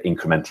just get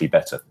incrementally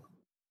better?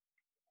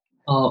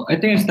 I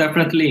think it's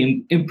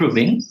definitely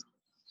improving.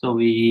 So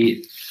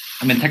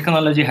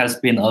technology has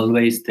been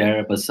always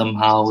there, but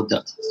somehow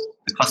the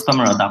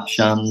customer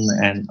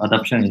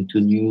adoption into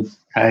new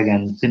tech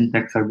and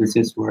fintech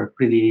services were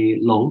pretty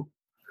low.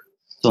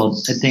 So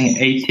I think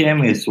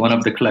ATM is one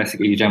of the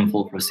classic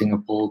examples for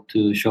Singapore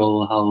to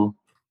show how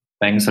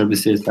bank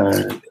services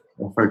are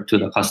offered to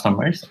the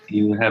customers.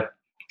 You have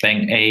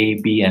bank A,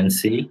 B, and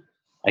C.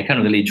 I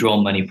can't really draw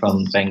money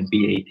from bank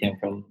B ATM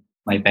from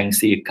my bank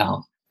C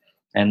account.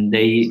 And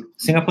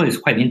Singapore is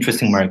quite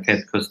interesting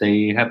market, because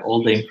they have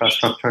all the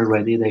infrastructure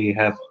ready. They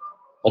have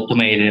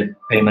automated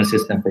payment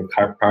system for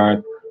car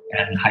park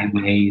and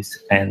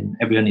highways, and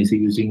everyone is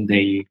using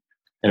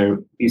their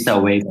Visa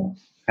waiver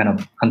kind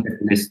of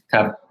contactless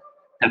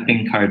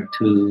tapping card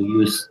to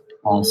use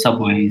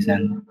subways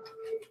and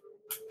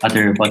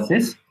other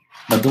buses,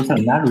 but those are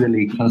not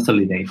really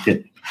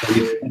consolidated. So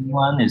if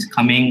anyone is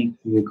coming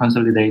to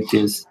consolidate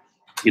this,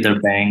 either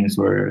banks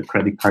or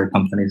credit card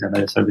companies and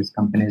other service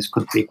companies,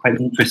 could be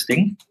quite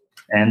interesting.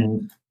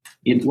 And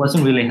it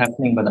wasn't really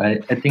happening, but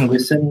I think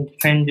recent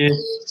changes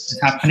is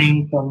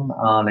happening from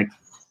like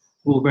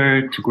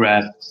Uber to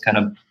Grab kind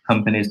of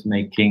companies,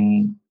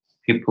 making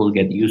people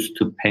get used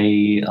to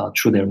pay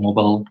through their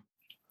mobile.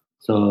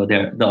 So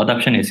the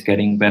adoption is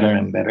getting better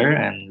and better.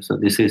 And so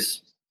this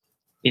is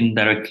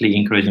indirectly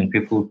encouraging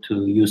people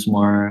to use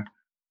more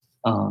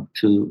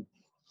to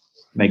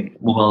make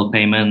mobile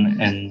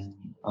payment and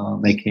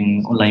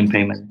making online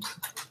payments.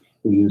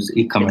 to use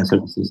e-commerce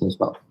services as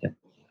well. Yeah.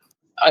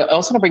 I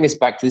also want to bring this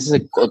back. This is a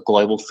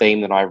global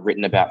theme that I've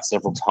written about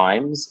several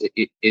times.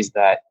 Is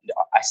that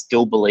I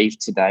still believe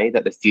today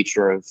that the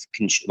future of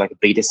like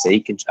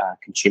B2C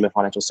consumer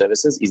financial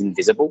services is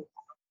invisible.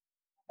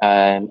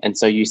 And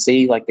so you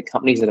see like the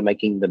companies that are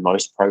making the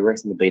most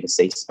progress in the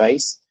B2C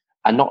space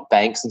are not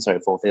banks and so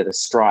forth. They're the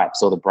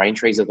Stripes or the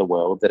Braintrees of the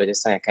world that are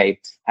just saying, okay,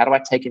 how do I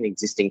take an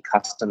existing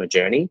customer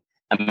journey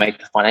and make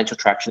the financial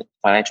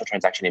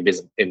transaction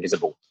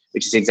invisible,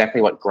 which is exactly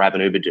what Grab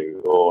and Uber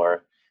do,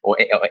 or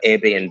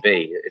Airbnb.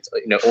 It's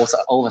also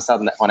all of a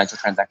sudden that financial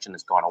transaction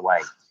has gone away.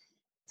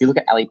 If you look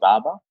at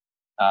Alibaba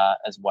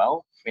as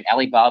well, I mean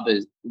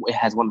Alibaba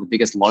has one of the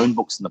biggest loan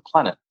books on the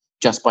planet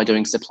just by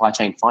doing supply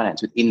chain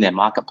finance within their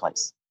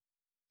marketplace.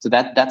 So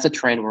that's a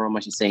trend we're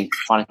almost seeing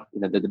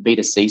the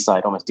B2C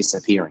side almost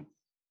disappearing.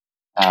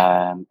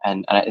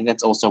 And I think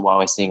that's also why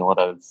we're seeing a lot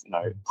of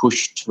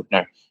push to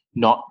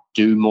not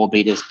do more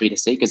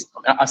B2C, because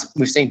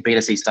we've seen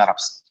B2C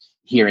startups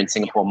here in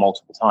Singapore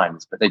multiple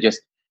times, but they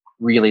just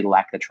really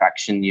lack the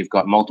traction. You've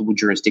got multiple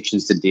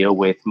jurisdictions to deal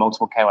with,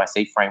 multiple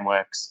KYC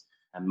frameworks,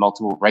 and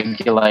multiple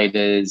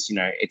regulators.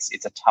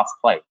 It's a tough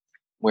play.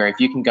 Where if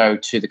you can go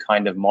to the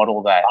kind of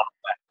model that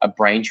a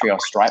Braintree or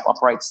Stripe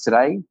operates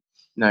today,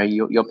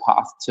 your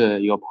path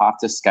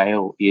to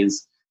scale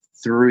is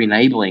through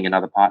enabling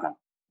another partner.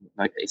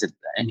 Like is it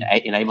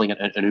enabling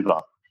an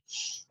Uber?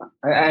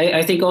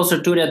 I think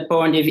also to that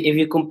point, if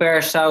you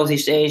compare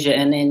Southeast Asia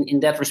and in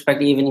that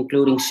respect, even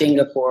including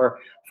Singapore,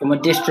 from a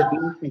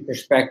distribution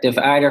perspective,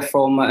 either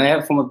from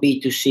a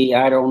B2C,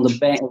 either on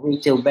the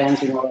retail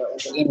banking or on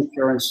the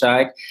insurance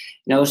side,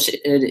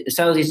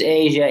 Southeast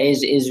Asia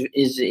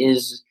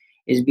is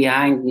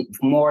behind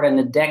more than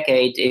a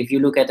decade. If you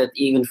look at it,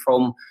 even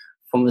from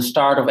the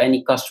start of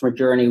any customer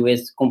journey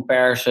with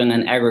comparison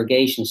and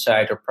aggregation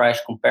side or price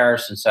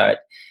comparison side,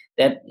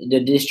 that the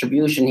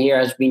distribution here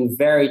has been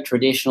very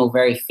traditional,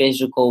 very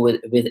physical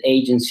with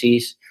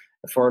agencies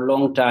for a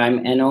long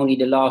time. And only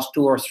the last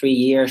 2 or 3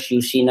 years,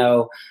 you see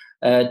now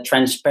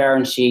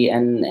transparency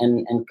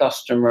and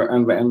customer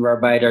and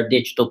whereby their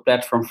digital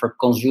platform for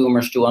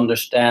consumers to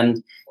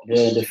understand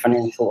the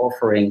financial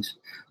offerings.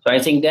 So I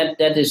think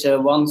that is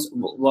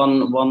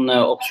one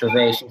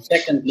observation.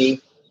 Secondly,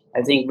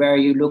 I think where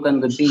you look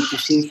on the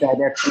B2C side,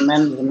 there are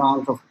tremendous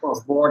amounts of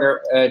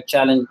cross-border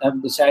challenge,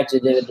 besides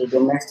the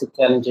domestic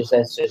challenges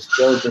as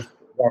Joe just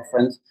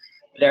referenced.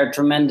 There are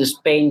tremendous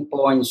pain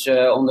points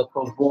on the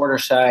cross-border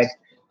side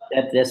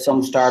that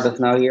some startups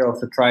now here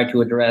also try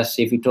to address.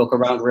 If you talk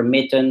around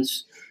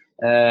remittance,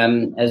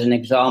 as an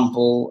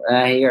example,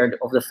 here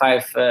of the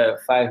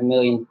 5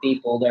 million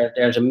people,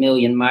 there's 1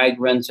 million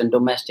migrants and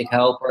domestic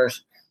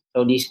helpers.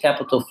 So these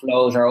capital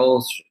flows are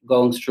all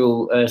going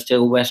through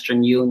still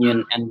Western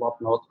Union and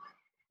whatnot,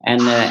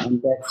 and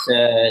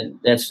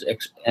that's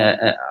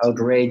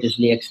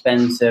outrageously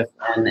expensive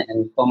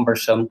and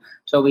cumbersome.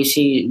 So we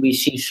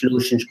see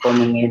solutions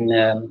coming in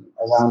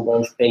around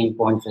those pain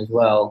points as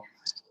well.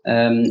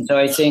 So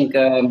I think,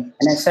 and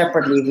then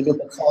separately, if you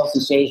look at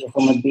Southeast Asia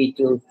from a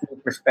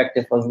B2C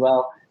perspective as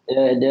well,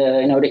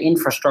 the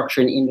infrastructure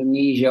in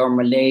Indonesia or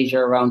Malaysia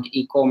around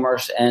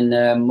e-commerce and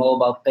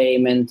mobile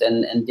payment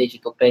and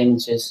digital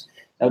payments is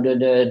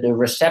the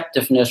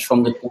receptiveness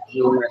from the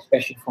consumer,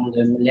 especially from the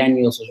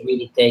millennials, is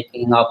really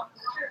taking up.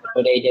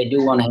 So they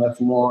do want to have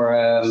more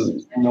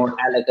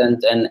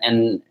elegant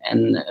and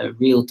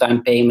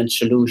real-time payment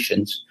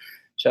solutions.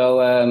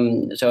 So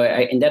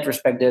in that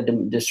respect,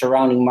 the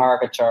surrounding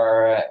markets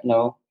are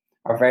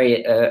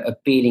very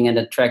appealing and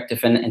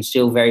attractive and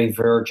still very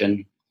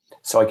virgin.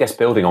 So I guess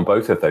building on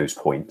both of those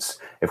points,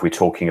 if we're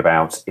talking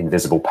about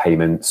invisible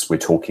payments, we're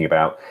talking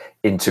about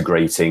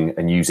integrating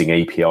and using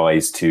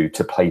APIs to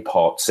play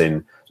parts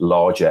in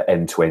larger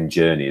end-to-end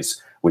journeys,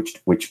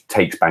 which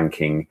takes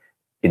banking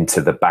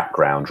into the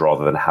background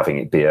rather than having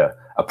it be a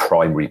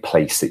primary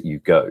place that you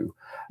go.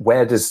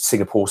 Where does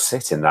Singapore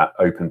sit in that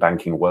open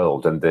banking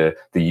world and the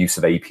use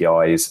of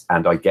APIs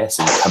and I guess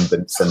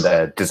incumbents and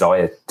their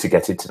desire to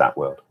get into that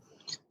world?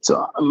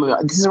 So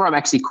this is where I'm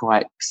actually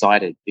quite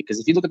excited,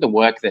 because if you look at the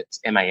work that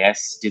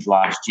MAS did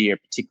last year,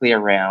 particularly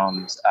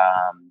around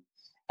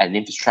at an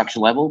infrastructure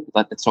level,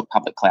 let's talk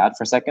public cloud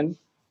for a second.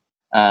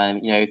 For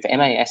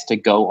MAS to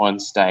go on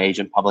stage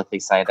and publicly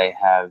say they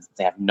have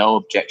no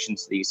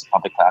objections to the use of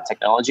public cloud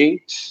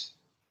technology,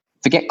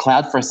 forget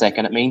cloud for a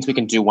second. It means we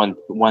can do one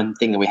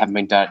thing that we haven't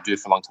been able to do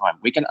for a long time.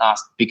 We can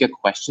ask bigger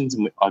questions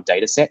of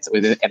data sets that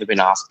we've ever been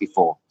asked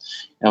before.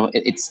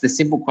 It's the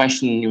simple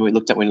question we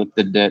looked at when we looked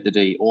at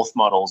the auth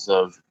models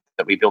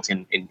that we built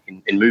in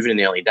Movin in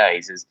the early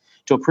days. Is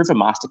to approve a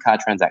MasterCard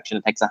transaction,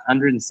 it takes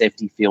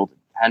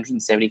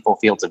 174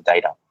 fields of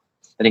data.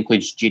 That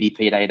includes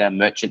GDP data,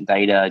 merchant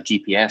data,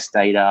 GPS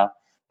data,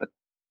 but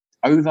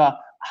over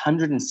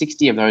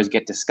 160 of those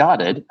get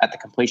discarded at the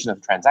completion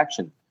of the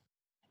transaction.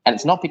 And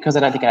it's not because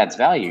I don't think it adds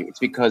value. It's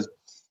because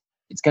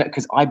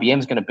IBM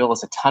is going to bill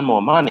us a ton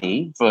more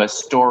money for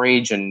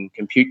storage and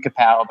compute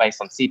power based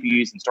on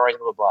CPUs and storage,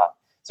 blah, blah, blah.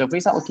 So if we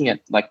start looking at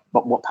like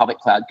what public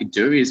cloud could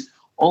do is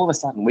all of a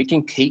sudden we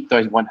can keep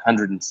those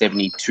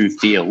 172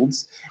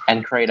 fields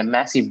and create a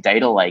massive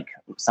data lake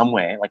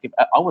somewhere. Like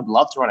I would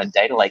love to run a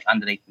data lake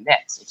underneath the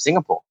nets of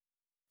Singapore.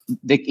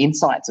 The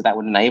insights that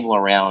would enable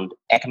around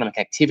economic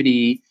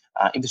activity,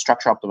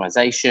 infrastructure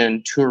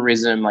optimization,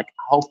 tourism, like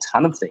a whole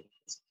ton of things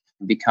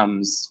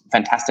becomes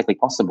fantastically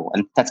possible.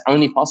 And that's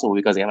only possible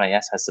because the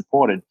MAS has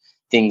supported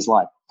things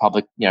like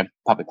public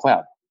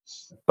cloud.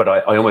 But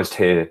I almost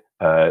hear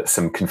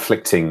some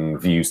conflicting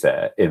views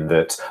there, in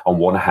that on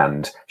one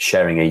hand,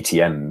 sharing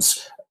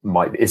ATMs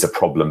is a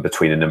problem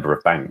between a number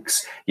of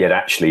banks, yet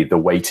actually the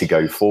way to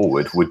go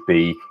forward would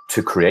be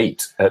to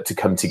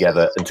come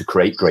together and to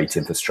create great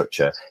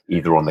infrastructure,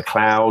 either on the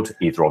cloud,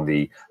 either on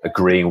the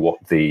agreeing what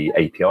the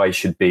API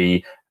should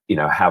be,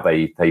 how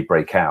they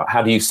break out.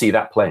 How do you see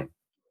that playing?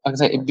 Like I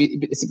say,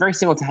 it's very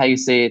similar to how you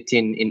see it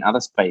in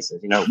other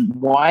spaces.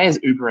 Why is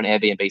Uber and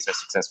Airbnb so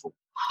successful?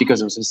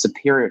 Because it was a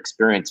superior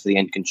experience for the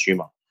end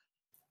consumer.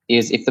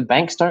 Is if the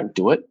banks don't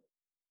do it,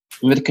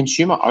 the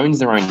consumer owns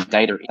their own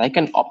data. They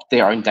can opt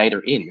their own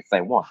data in if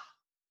they want.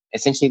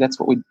 Essentially, that's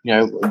what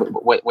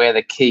where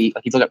the key.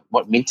 Like, you look at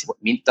what Mint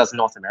does in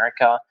North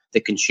America,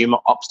 the consumer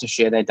opts to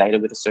share their data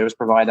with a service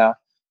provider.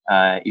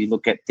 You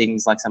look at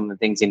things like some of the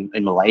things in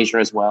Malaysia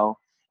as well.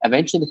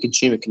 Eventually, the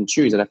consumer can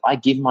choose that if I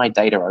give my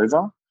data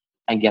over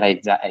and get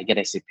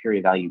a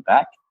superior value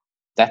back,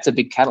 that's a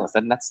big catalyst.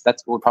 And that's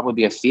would probably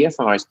be a fear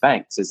for most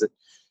banks. Is that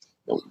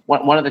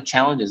one of the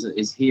challenges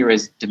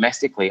is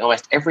domestically,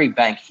 almost every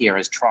bank here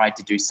has tried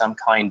to do some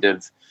kind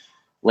of,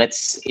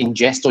 let's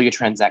ingest all your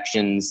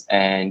transactions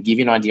and give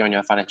you an idea on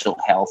your financial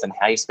health and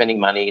how you're spending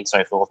money and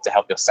so forth to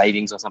help your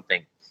savings or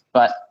something.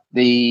 But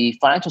the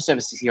financial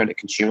services here at the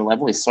consumer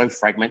level is so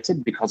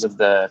fragmented because of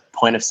the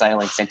point of sale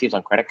incentives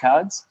on credit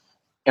cards.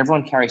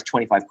 Everyone carries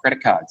 25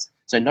 credit cards.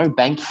 So no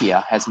bank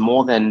here has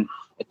more than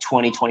a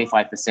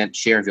 20-25%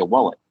 share of your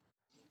wallet.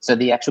 So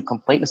the actual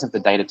completeness of the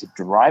data to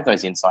derive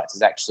those insights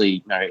is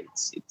actually,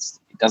 it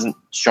doesn't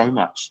show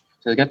much.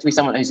 So there's going to be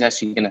someone who's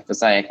actually going to have to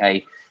say,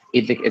 okay,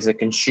 is a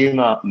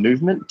consumer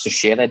movement to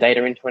share their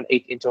data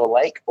into a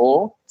lake,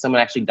 or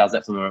someone actually does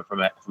that from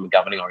a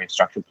governing or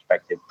infrastructural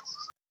perspective.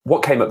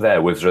 What came up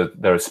there was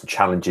there are some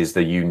challenges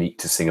that are unique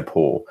to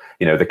Singapore.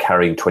 The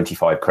carrying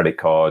 25 credit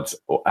cards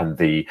and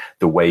the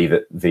way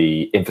that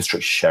the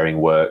infrastructure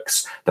sharing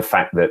works, the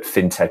fact that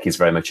fintech is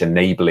very much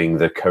enabling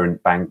the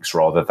current banks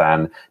rather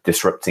than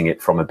disrupting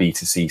it from a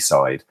B2C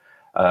side.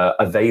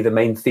 Are they the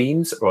main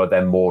themes, or are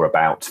there more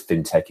about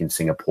fintech in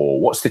Singapore?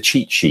 What's the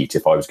cheat sheet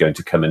if I was going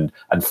to come and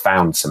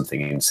found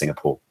something in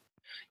Singapore?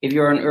 If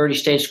you're an early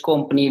stage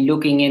company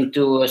looking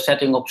into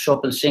setting up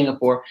shop in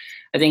Singapore,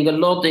 I think a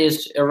lot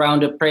is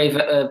around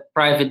the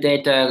Private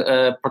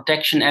Data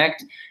Protection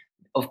Act.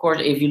 Of course,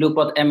 if you look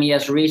what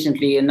MES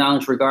recently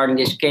announced regarding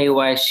this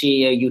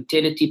KYC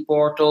utility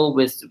portal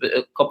with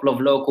a couple of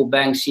local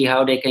banks, see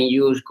how they can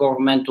use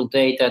governmental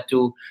data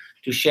to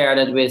share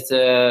that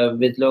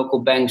with local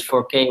banks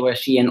for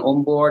KYC and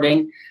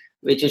onboarding,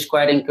 which is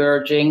quite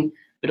encouraging.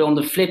 But on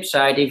the flip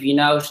side, if you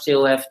now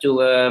still have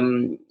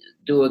to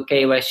do a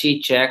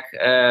KYC check,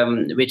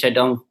 which I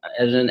done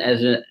as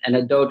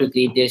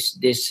anecdotally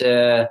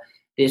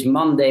this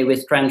Monday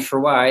with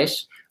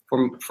TransferWise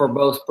for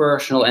both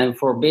personal and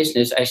for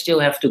business. I still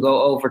have to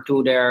go over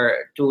to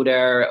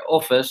their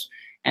office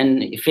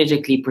and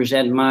physically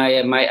present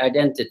my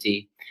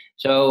identity.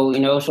 So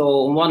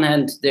so on one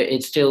hand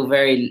it's still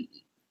very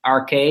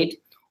arcade.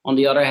 On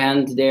the other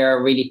hand,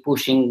 they're really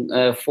pushing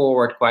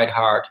forward quite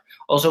hard.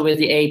 Also with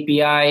the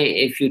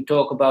API, if you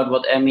talk about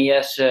what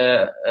MES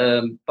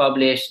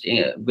published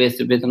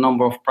with a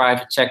number of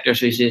private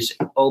sectors, is this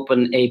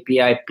Open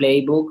API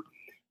Playbook,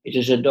 which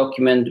is a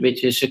document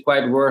which is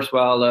quite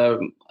worthwhile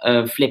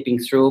flipping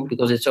through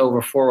because it's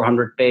over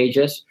 400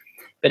 pages.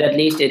 But at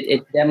least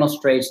it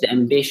demonstrates the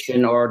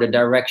ambition or the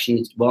direction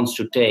it wants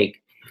to take.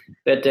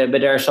 But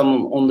there are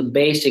some on the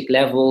basic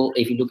level.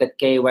 If you look at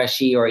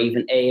KYC or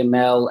even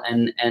AML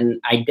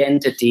and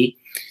identity,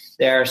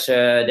 there's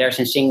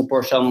in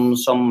Singapore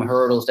some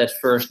hurdles that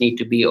first need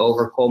to be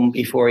overcome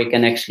before you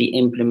can actually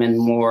implement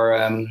more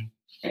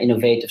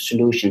innovative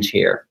solutions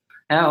here.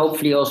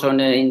 Hopefully also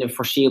in the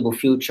foreseeable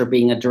future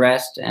being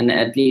addressed, and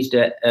at least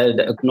the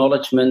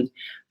acknowledgement,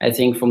 I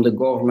think, from the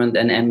government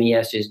and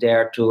MES is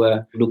there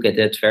to look at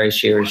it very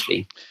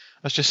seriously. I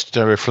was just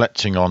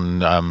reflecting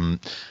on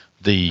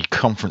the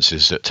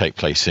conferences that take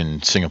place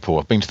in Singapore.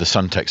 I've been to the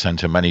Suntec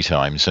Centre many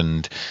times,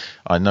 and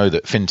I know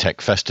that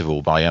FinTech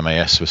Festival by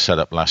MAS was set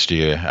up last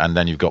year, and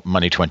then you've got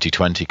Money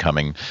 2020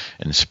 coming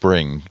in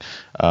spring.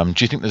 Do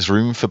you think there's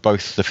room for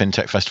both the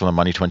FinTech Festival and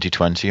Money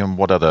 2020, and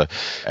what other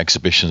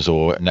exhibitions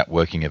or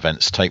networking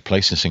events take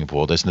place in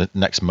Singapore? There's the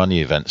Next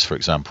Money events, for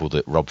example,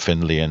 that Rob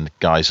Findlay and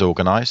guys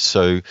organise.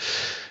 So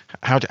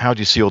how do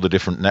you see all the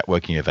different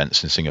networking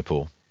events in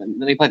Singapore? Let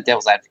me play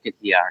devil's advocate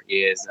here.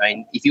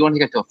 If you want to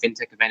go to a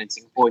fintech event in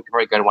Singapore, you can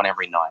probably go to one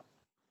every night.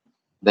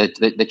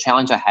 The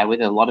challenge I have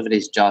with it, a lot of it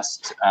is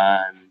just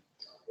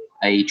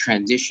a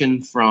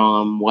transition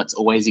from what's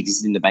always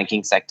existed in the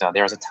banking sector.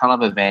 There is a ton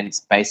of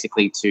events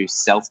basically to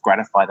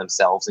self-gratify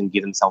themselves and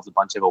give themselves a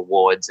bunch of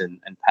awards and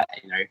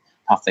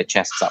puff their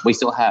chests up. We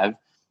still have,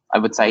 I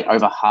would say,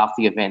 over half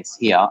the events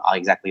here are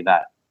exactly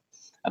that.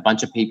 A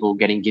bunch of people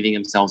giving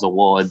themselves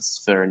awards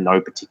for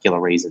no particular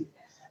reason.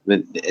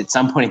 But at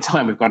some point in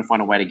time, we've got to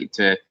find a way to get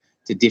to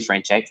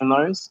differentiate from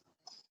those.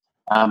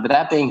 But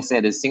that being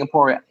said, as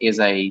Singapore is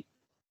going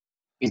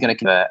to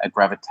give a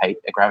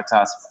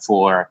gravitas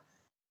for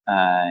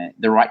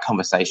the right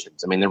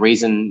conversations. I mean, the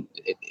reason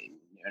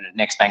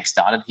Next Bank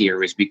started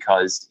here is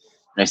because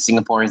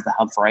Singapore is the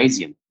hub for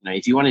ASEAN.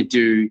 If you want to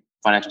do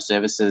financial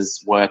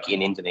services work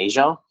in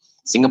Indonesia,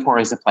 Singapore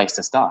is the place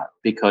to start,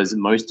 because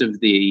most of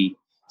the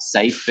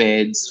safe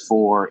beds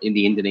in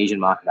the Indonesian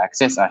market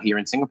access are here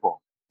in Singapore.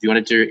 If you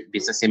want to do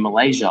business in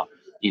Malaysia,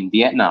 in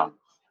Vietnam,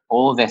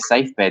 all of their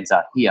safe beds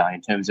are here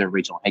in terms of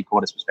regional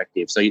headquarters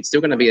perspective. So it's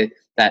still going to be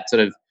that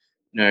sort of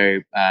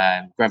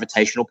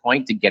gravitational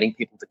point to getting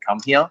people to come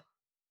here.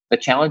 The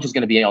challenge is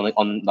going to be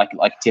on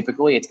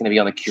typically it's going to be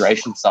on the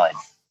curation side.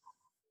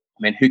 I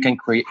mean, who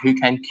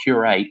can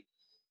curate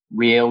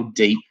real,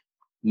 deep,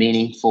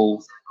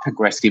 meaningful,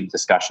 progressive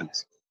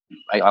discussions?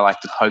 I like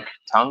to poke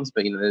tongues,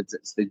 but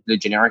the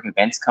generic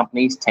events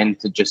companies tend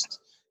to just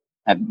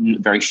have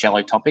very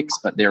shallow topics.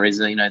 But there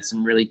is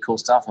some really cool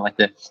stuff, like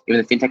even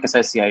the FinTech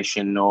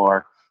Association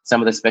or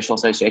some of the special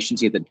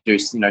associations here that do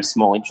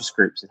small interest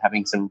groups and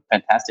having some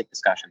fantastic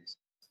discussions.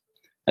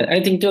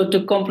 I think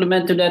to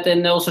complement to that,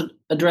 and also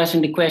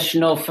addressing the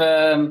question of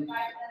the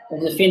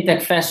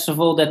FinTech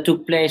Festival that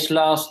took place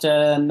last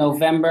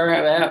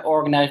November,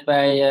 organized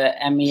by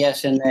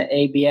MES and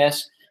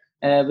ABS,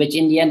 which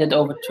in the end had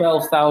over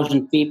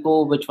 12,000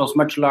 people, which was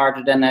much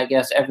larger than I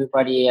guess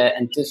everybody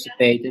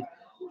anticipated.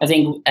 I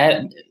think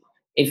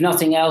if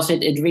nothing else,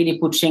 it really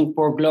put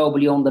Singapore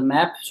globally on the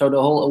map. So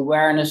the whole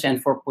awareness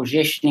and for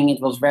positioning,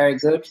 it was very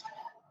good.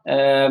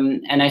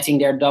 And I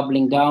think they're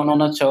doubling down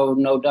on it. So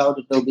no doubt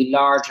it will be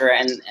larger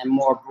and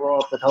more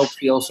broad, but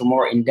hopefully also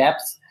more in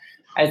depth.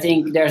 I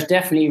think there's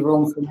definitely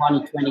room for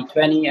Money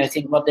 2020. I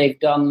think what they've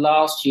done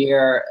last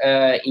year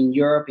in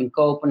Europe, in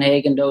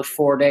Copenhagen, those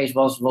 4 days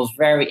was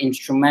very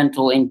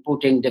instrumental in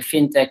putting the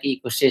fintech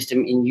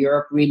ecosystem in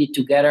Europe really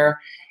together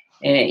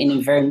in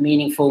a very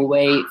meaningful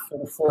way for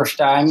the first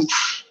time.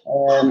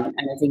 And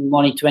I think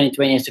Money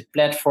 2020 is a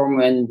platform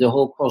and the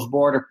whole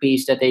cross-border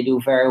piece that they do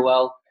very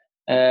well.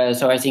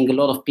 So I think a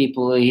lot of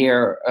people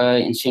here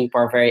in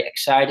Singapore are very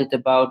excited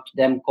about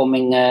them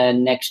coming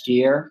next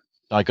year.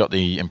 I got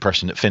the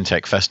impression that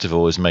FinTech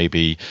Festival is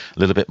maybe a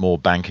little bit more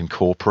bank and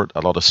corporate,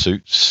 a lot of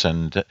suits,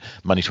 and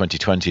Money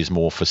 2020 is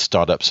more for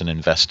startups and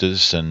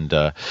investors and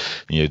the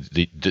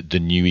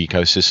new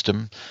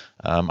ecosystem.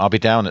 I'll be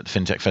down at the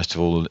FinTech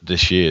Festival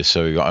this year,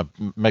 so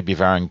maybe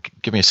Varun,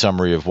 give me a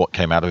summary of what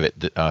came out of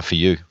it for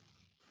you.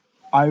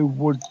 I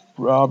would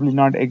probably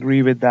not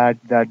agree with that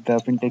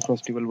the FinTech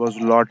Festival was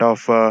a lot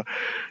of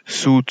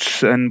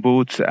suits and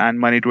booths,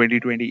 and Money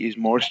 2020 is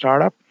more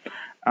startup.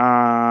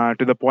 To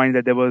the point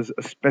that there was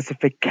a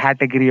specific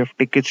category of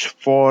tickets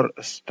for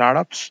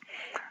startups,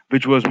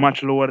 which was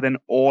much lower than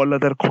all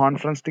other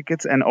conference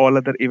tickets and all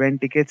other event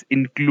tickets,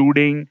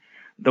 including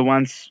the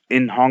ones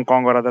in Hong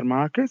Kong or other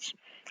markets.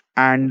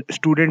 And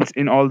students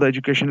in all the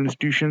educational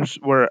institutions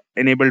were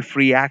enabled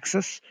free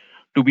access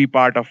to be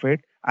part of it,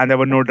 and there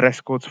were no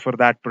dress codes for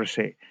that per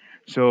se.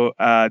 So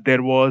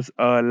there was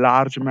a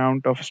large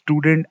amount of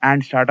student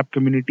and startup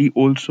community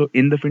also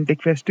in the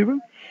FinTech Festival.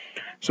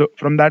 So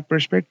from that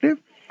perspective,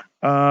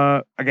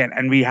 again,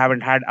 and we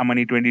haven't had a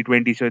Money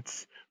 2020, so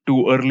it's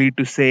too early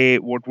to say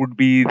what would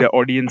be the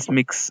audience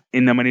mix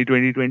in the Money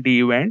 2020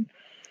 event.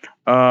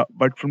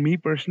 But for me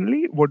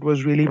personally, what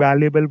was really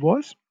valuable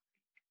was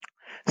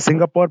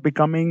Singapore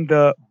becoming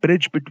the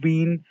bridge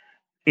between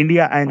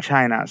India and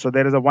China. So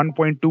there is a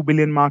 1.2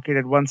 billion market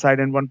at one side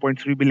and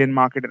 1.3 billion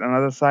market at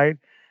another side,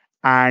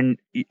 and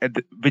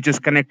which is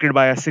connected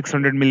by a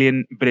 600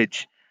 million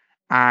bridge.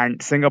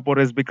 And Singapore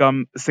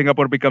becomes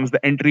the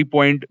entry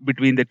point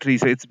between the three.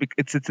 So it's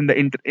in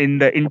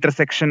the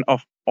intersection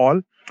of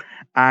all.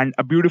 And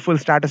a beautiful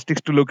statistics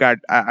to look at.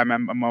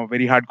 I'm a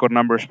very hardcore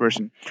numbers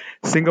person.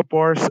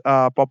 Singapore's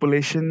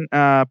population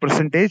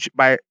percentage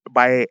by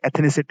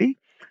ethnicity,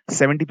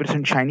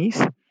 70%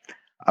 Chinese,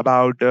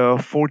 about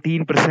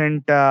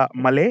 14%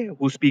 Malay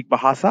who speak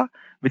Bahasa,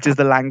 which is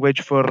the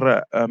language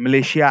for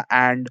Malaysia,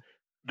 and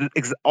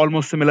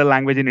almost similar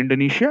language in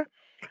Indonesia.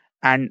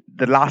 And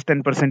the last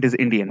 10% is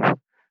Indian.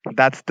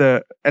 That's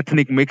the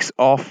ethnic mix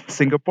of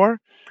Singapore.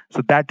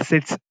 So that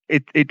sits,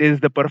 it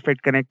is the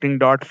perfect connecting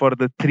dot for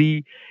the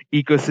three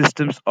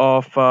ecosystems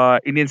of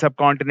Indian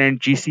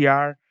subcontinent,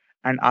 GCR,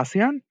 and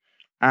ASEAN.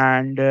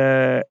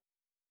 And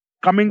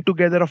coming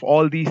together of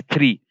all these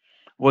three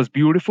was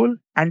beautiful.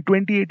 And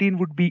 2018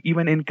 would be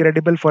even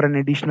incredible for an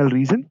additional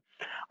reason.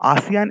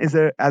 ASEAN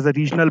as a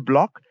regional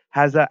bloc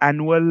has an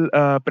annual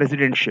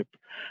presidentship.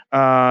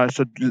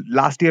 So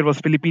last year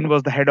Philippines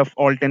was the head of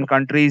all 10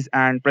 countries,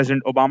 and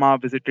President Obama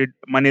visited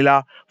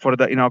Manila for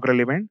the inaugural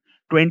event.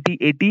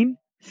 2018,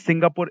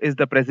 Singapore is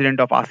the president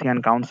of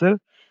ASEAN Council,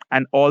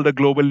 and all the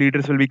global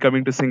leaders will be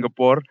coming to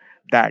Singapore.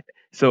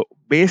 So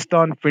based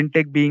on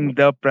fintech being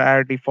the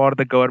priority for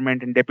the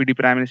government and Deputy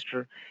Prime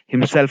Minister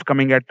himself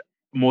coming at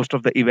most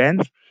of the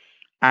events,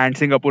 and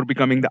Singapore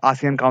becoming the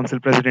ASEAN Council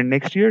president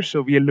next year,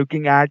 so we are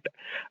looking at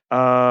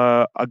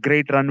a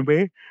great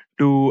runway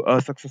to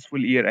a successful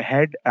year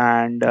ahead,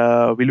 and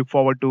we look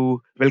forward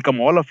to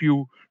welcome all of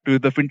you to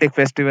the FinTech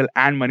Festival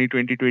and Money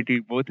 2020,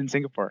 both in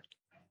Singapore.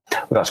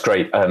 Well, that's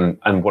great,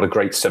 and what a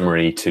great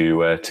summary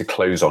to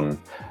close on.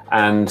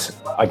 And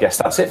I guess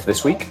that's it for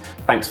this week.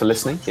 Thanks for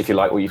listening. If you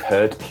like what you've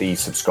heard, please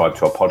subscribe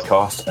to our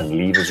podcast and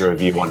leave us a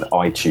review on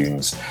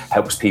iTunes.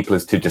 Helps people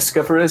to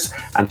discover us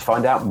and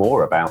find out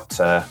more about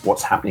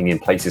what's happening in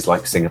places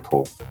like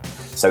Singapore.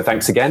 So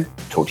thanks again.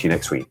 Talk to you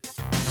next week.